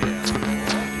 saiba que ela explode.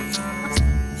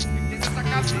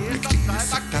 Tem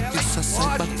nessa cabeça,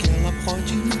 saiba que ela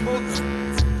pode.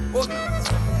 Ou não,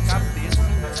 cabeça.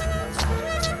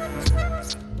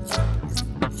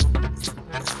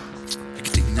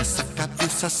 Tem nessa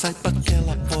cabeça, saiba que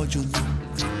ela pode ou não.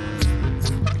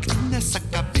 Tem nessa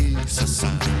cabeça,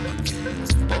 saiba que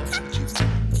ela pode.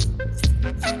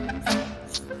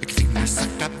 Nessa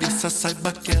cabeça,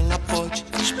 saiba que ela pode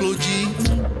explodir.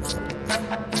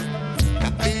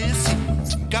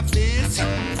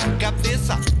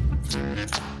 Cabeça.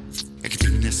 É que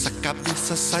tem nessa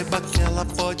cabeça, saiba que ela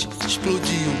pode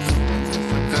explodir.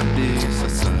 Cabeça,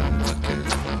 saiba que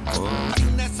ela pode.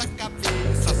 Nessa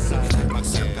cabeça, saiba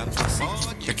que ela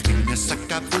pode. É que tem nessa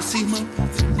cabeça, irmão.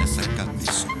 Nessa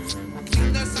cabeça.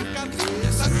 Nessa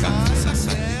cabeça, saiba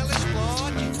que ela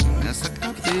explode. Nessa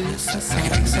cabeça, saiba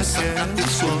que ela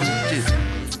explode.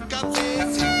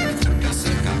 Cabeça,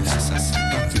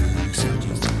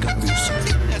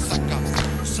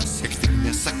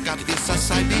 nessa cabeça,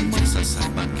 saiba, irmão.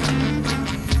 Saiba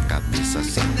que cabeça,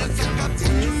 saiba que ela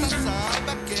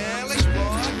saiba que ela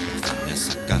explode.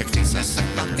 Nessa cabeça,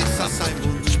 saiba que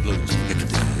explode.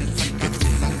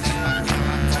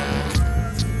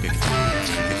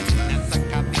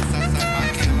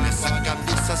 Nessa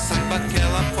cabeça, saiba que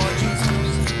ela pode.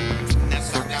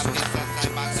 Nessa cabeça,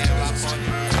 saiba que ela pode.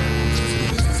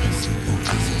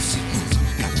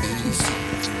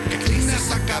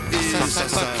 Nessa cabeça,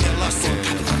 saiba que ela pode.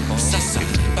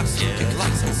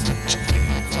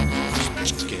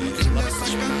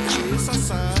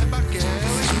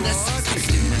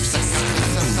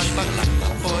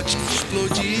 Pode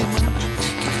explodir.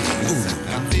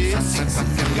 Cabeça, essa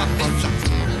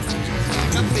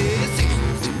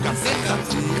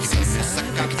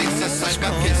cabeça, saiba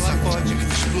que ela pode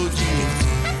explodir.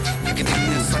 Que tem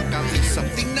nessa cabeça,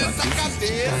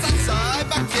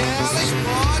 saiba que ela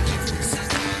explode.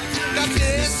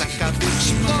 Cabeça,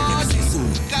 explode.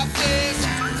 Cabeça,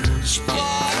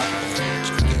 explode.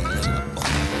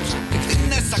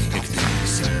 Nessa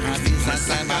cabeça,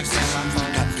 saiba que ela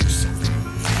pode.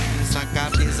 Nessa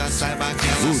cabeça, saiba que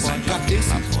ela pode.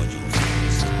 Cabeça pode.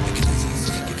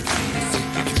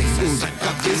 Essa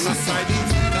cabeça, saiba.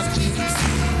 Cabeça.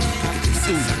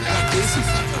 Essa cabeça,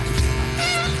 saiba.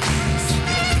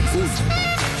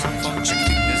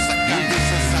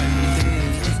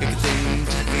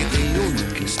 Tem uma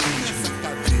questão de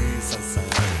cabeça,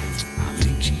 saiba. A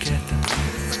mente quieta.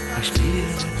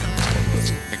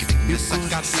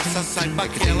 cabeça, saiba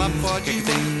que ela pode.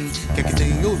 Que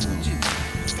tem outro?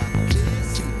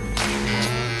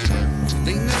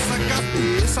 Tem nessa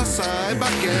cabeça, saiba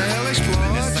que ela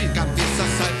explode. Nessa cabeça,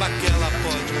 saiba que ela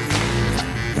pode.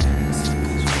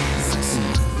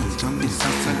 Cabeça,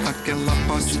 saiba que ela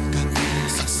pode.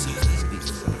 Cabeça,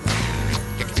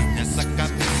 que tem nessa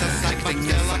cabeça, saiba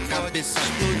que ela cabeça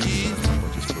explodir.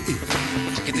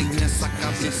 Que tem nessa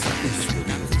cabeça explodir.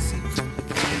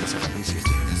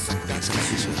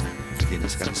 Que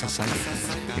nessa cabeça saiba.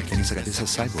 Que tem nessa cabeça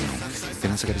saiba ou não. Que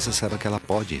tem nessa cabeça saiba que ela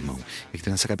pode, irmão. Que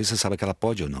tem nessa cabeça saiba que ela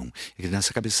pode ou não. Que tem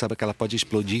nessa cabeça saiba que ela pode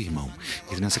explodir, irmão.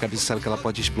 Que tem nessa cabeça saiba que ela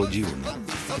pode explodir ou não.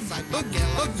 Saiba que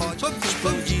ela pode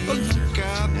explodir.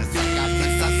 Nessa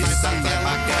cabeça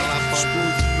saiba que ela pode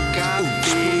explodir.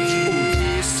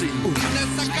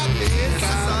 Nessa cabeça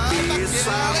saiba que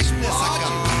ela explode.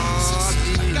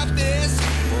 Cabeça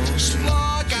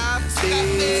explode.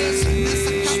 Cabeça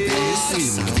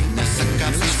nessa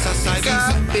cabeça sai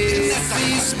cabeça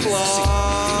explode.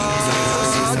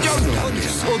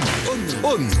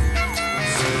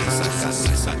 Essa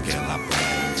aquela cabeça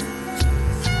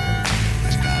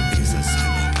nessa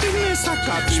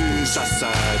cabeça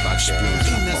saiba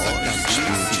explodir.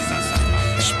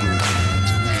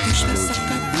 Nessa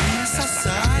cabeça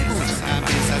explodir. Nessa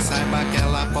cabeça saiba que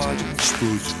ela pode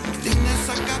explodir.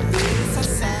 Nessa cabeça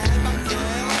saiba que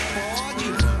ela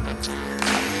pode.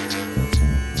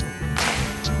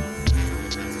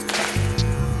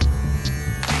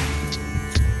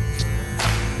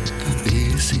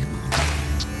 Cabeça, irmão.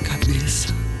 Cabeça.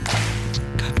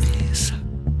 Cabeça.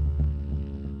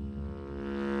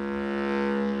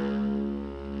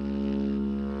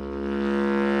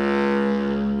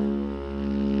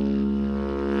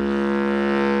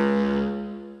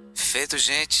 Feito,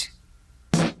 gente.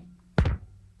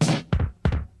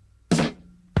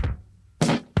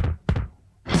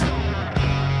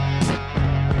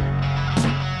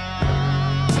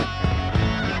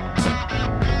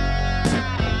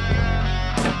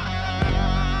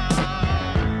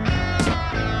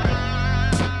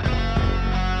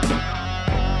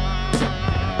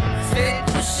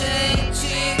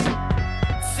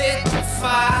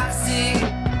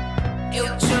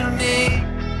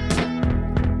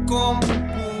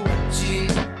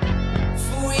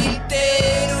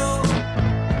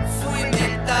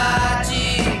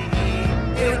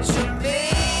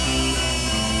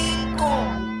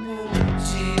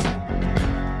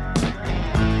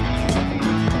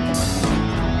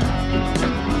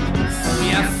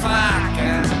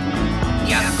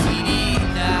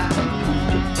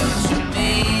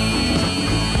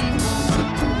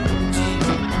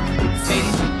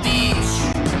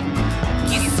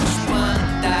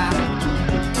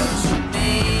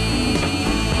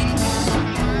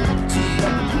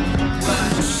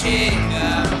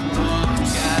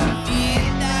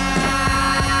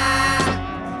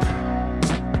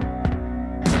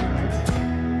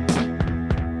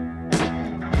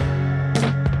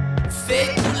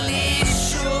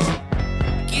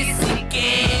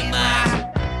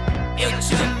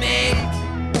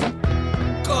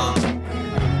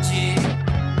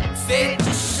 When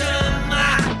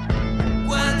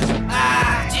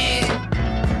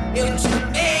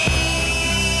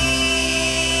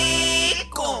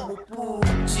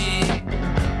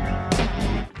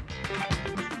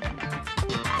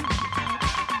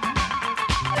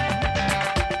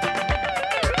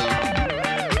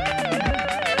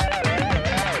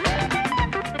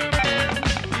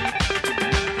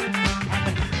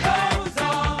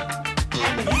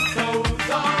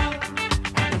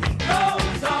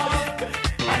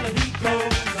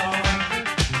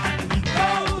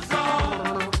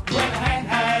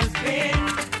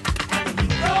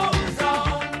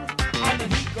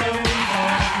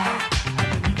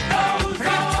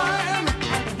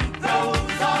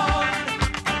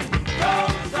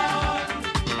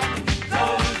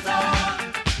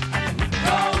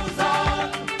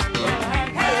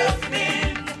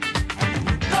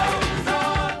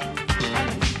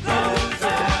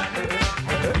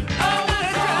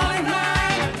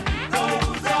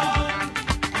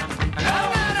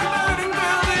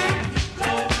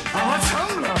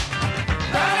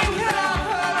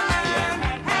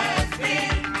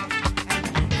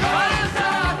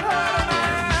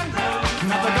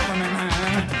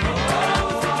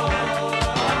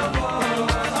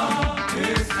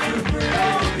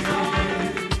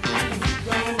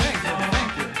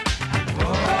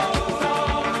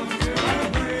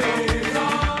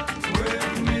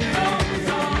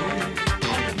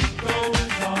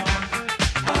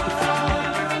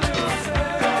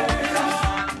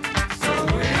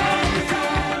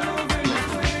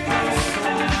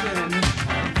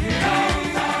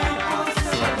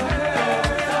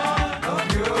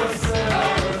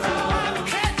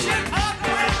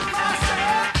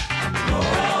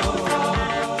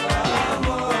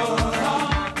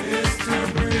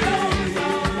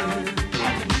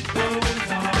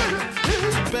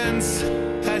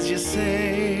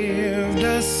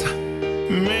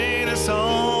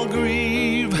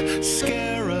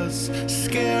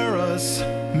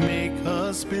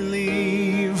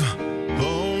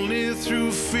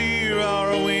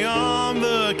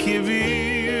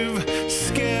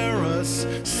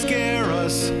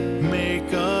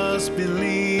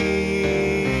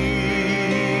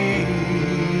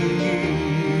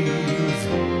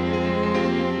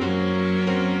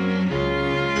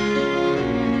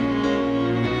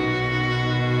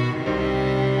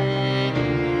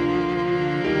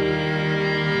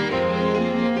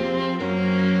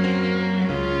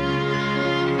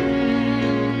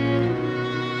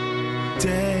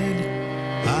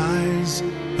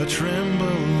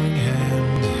trembling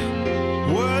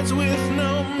hand. Words with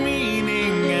no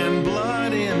meaning and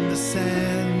blood in the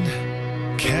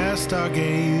sand. Cast our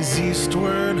gaze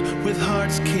eastward with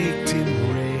hearts caked in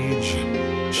rage,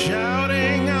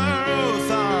 shouting our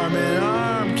oath, arm in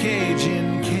arm, cage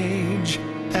in cage.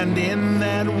 And in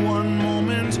that one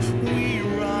moment we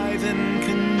writhe and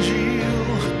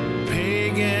congeal,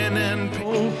 pagan and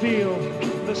feel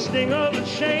the sting of the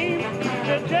shame,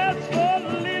 the death for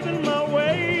living my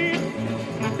way.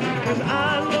 'Cause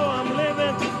I know I'm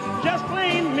living just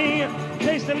plain me,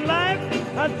 tasting life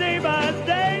a day by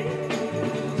day.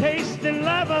 Tasting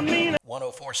life, I mean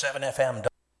 104.7 FM.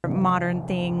 Modern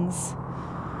things.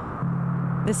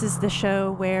 This is the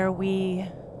show where we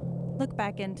look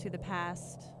back into the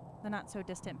past, the not so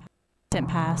distant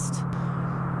past,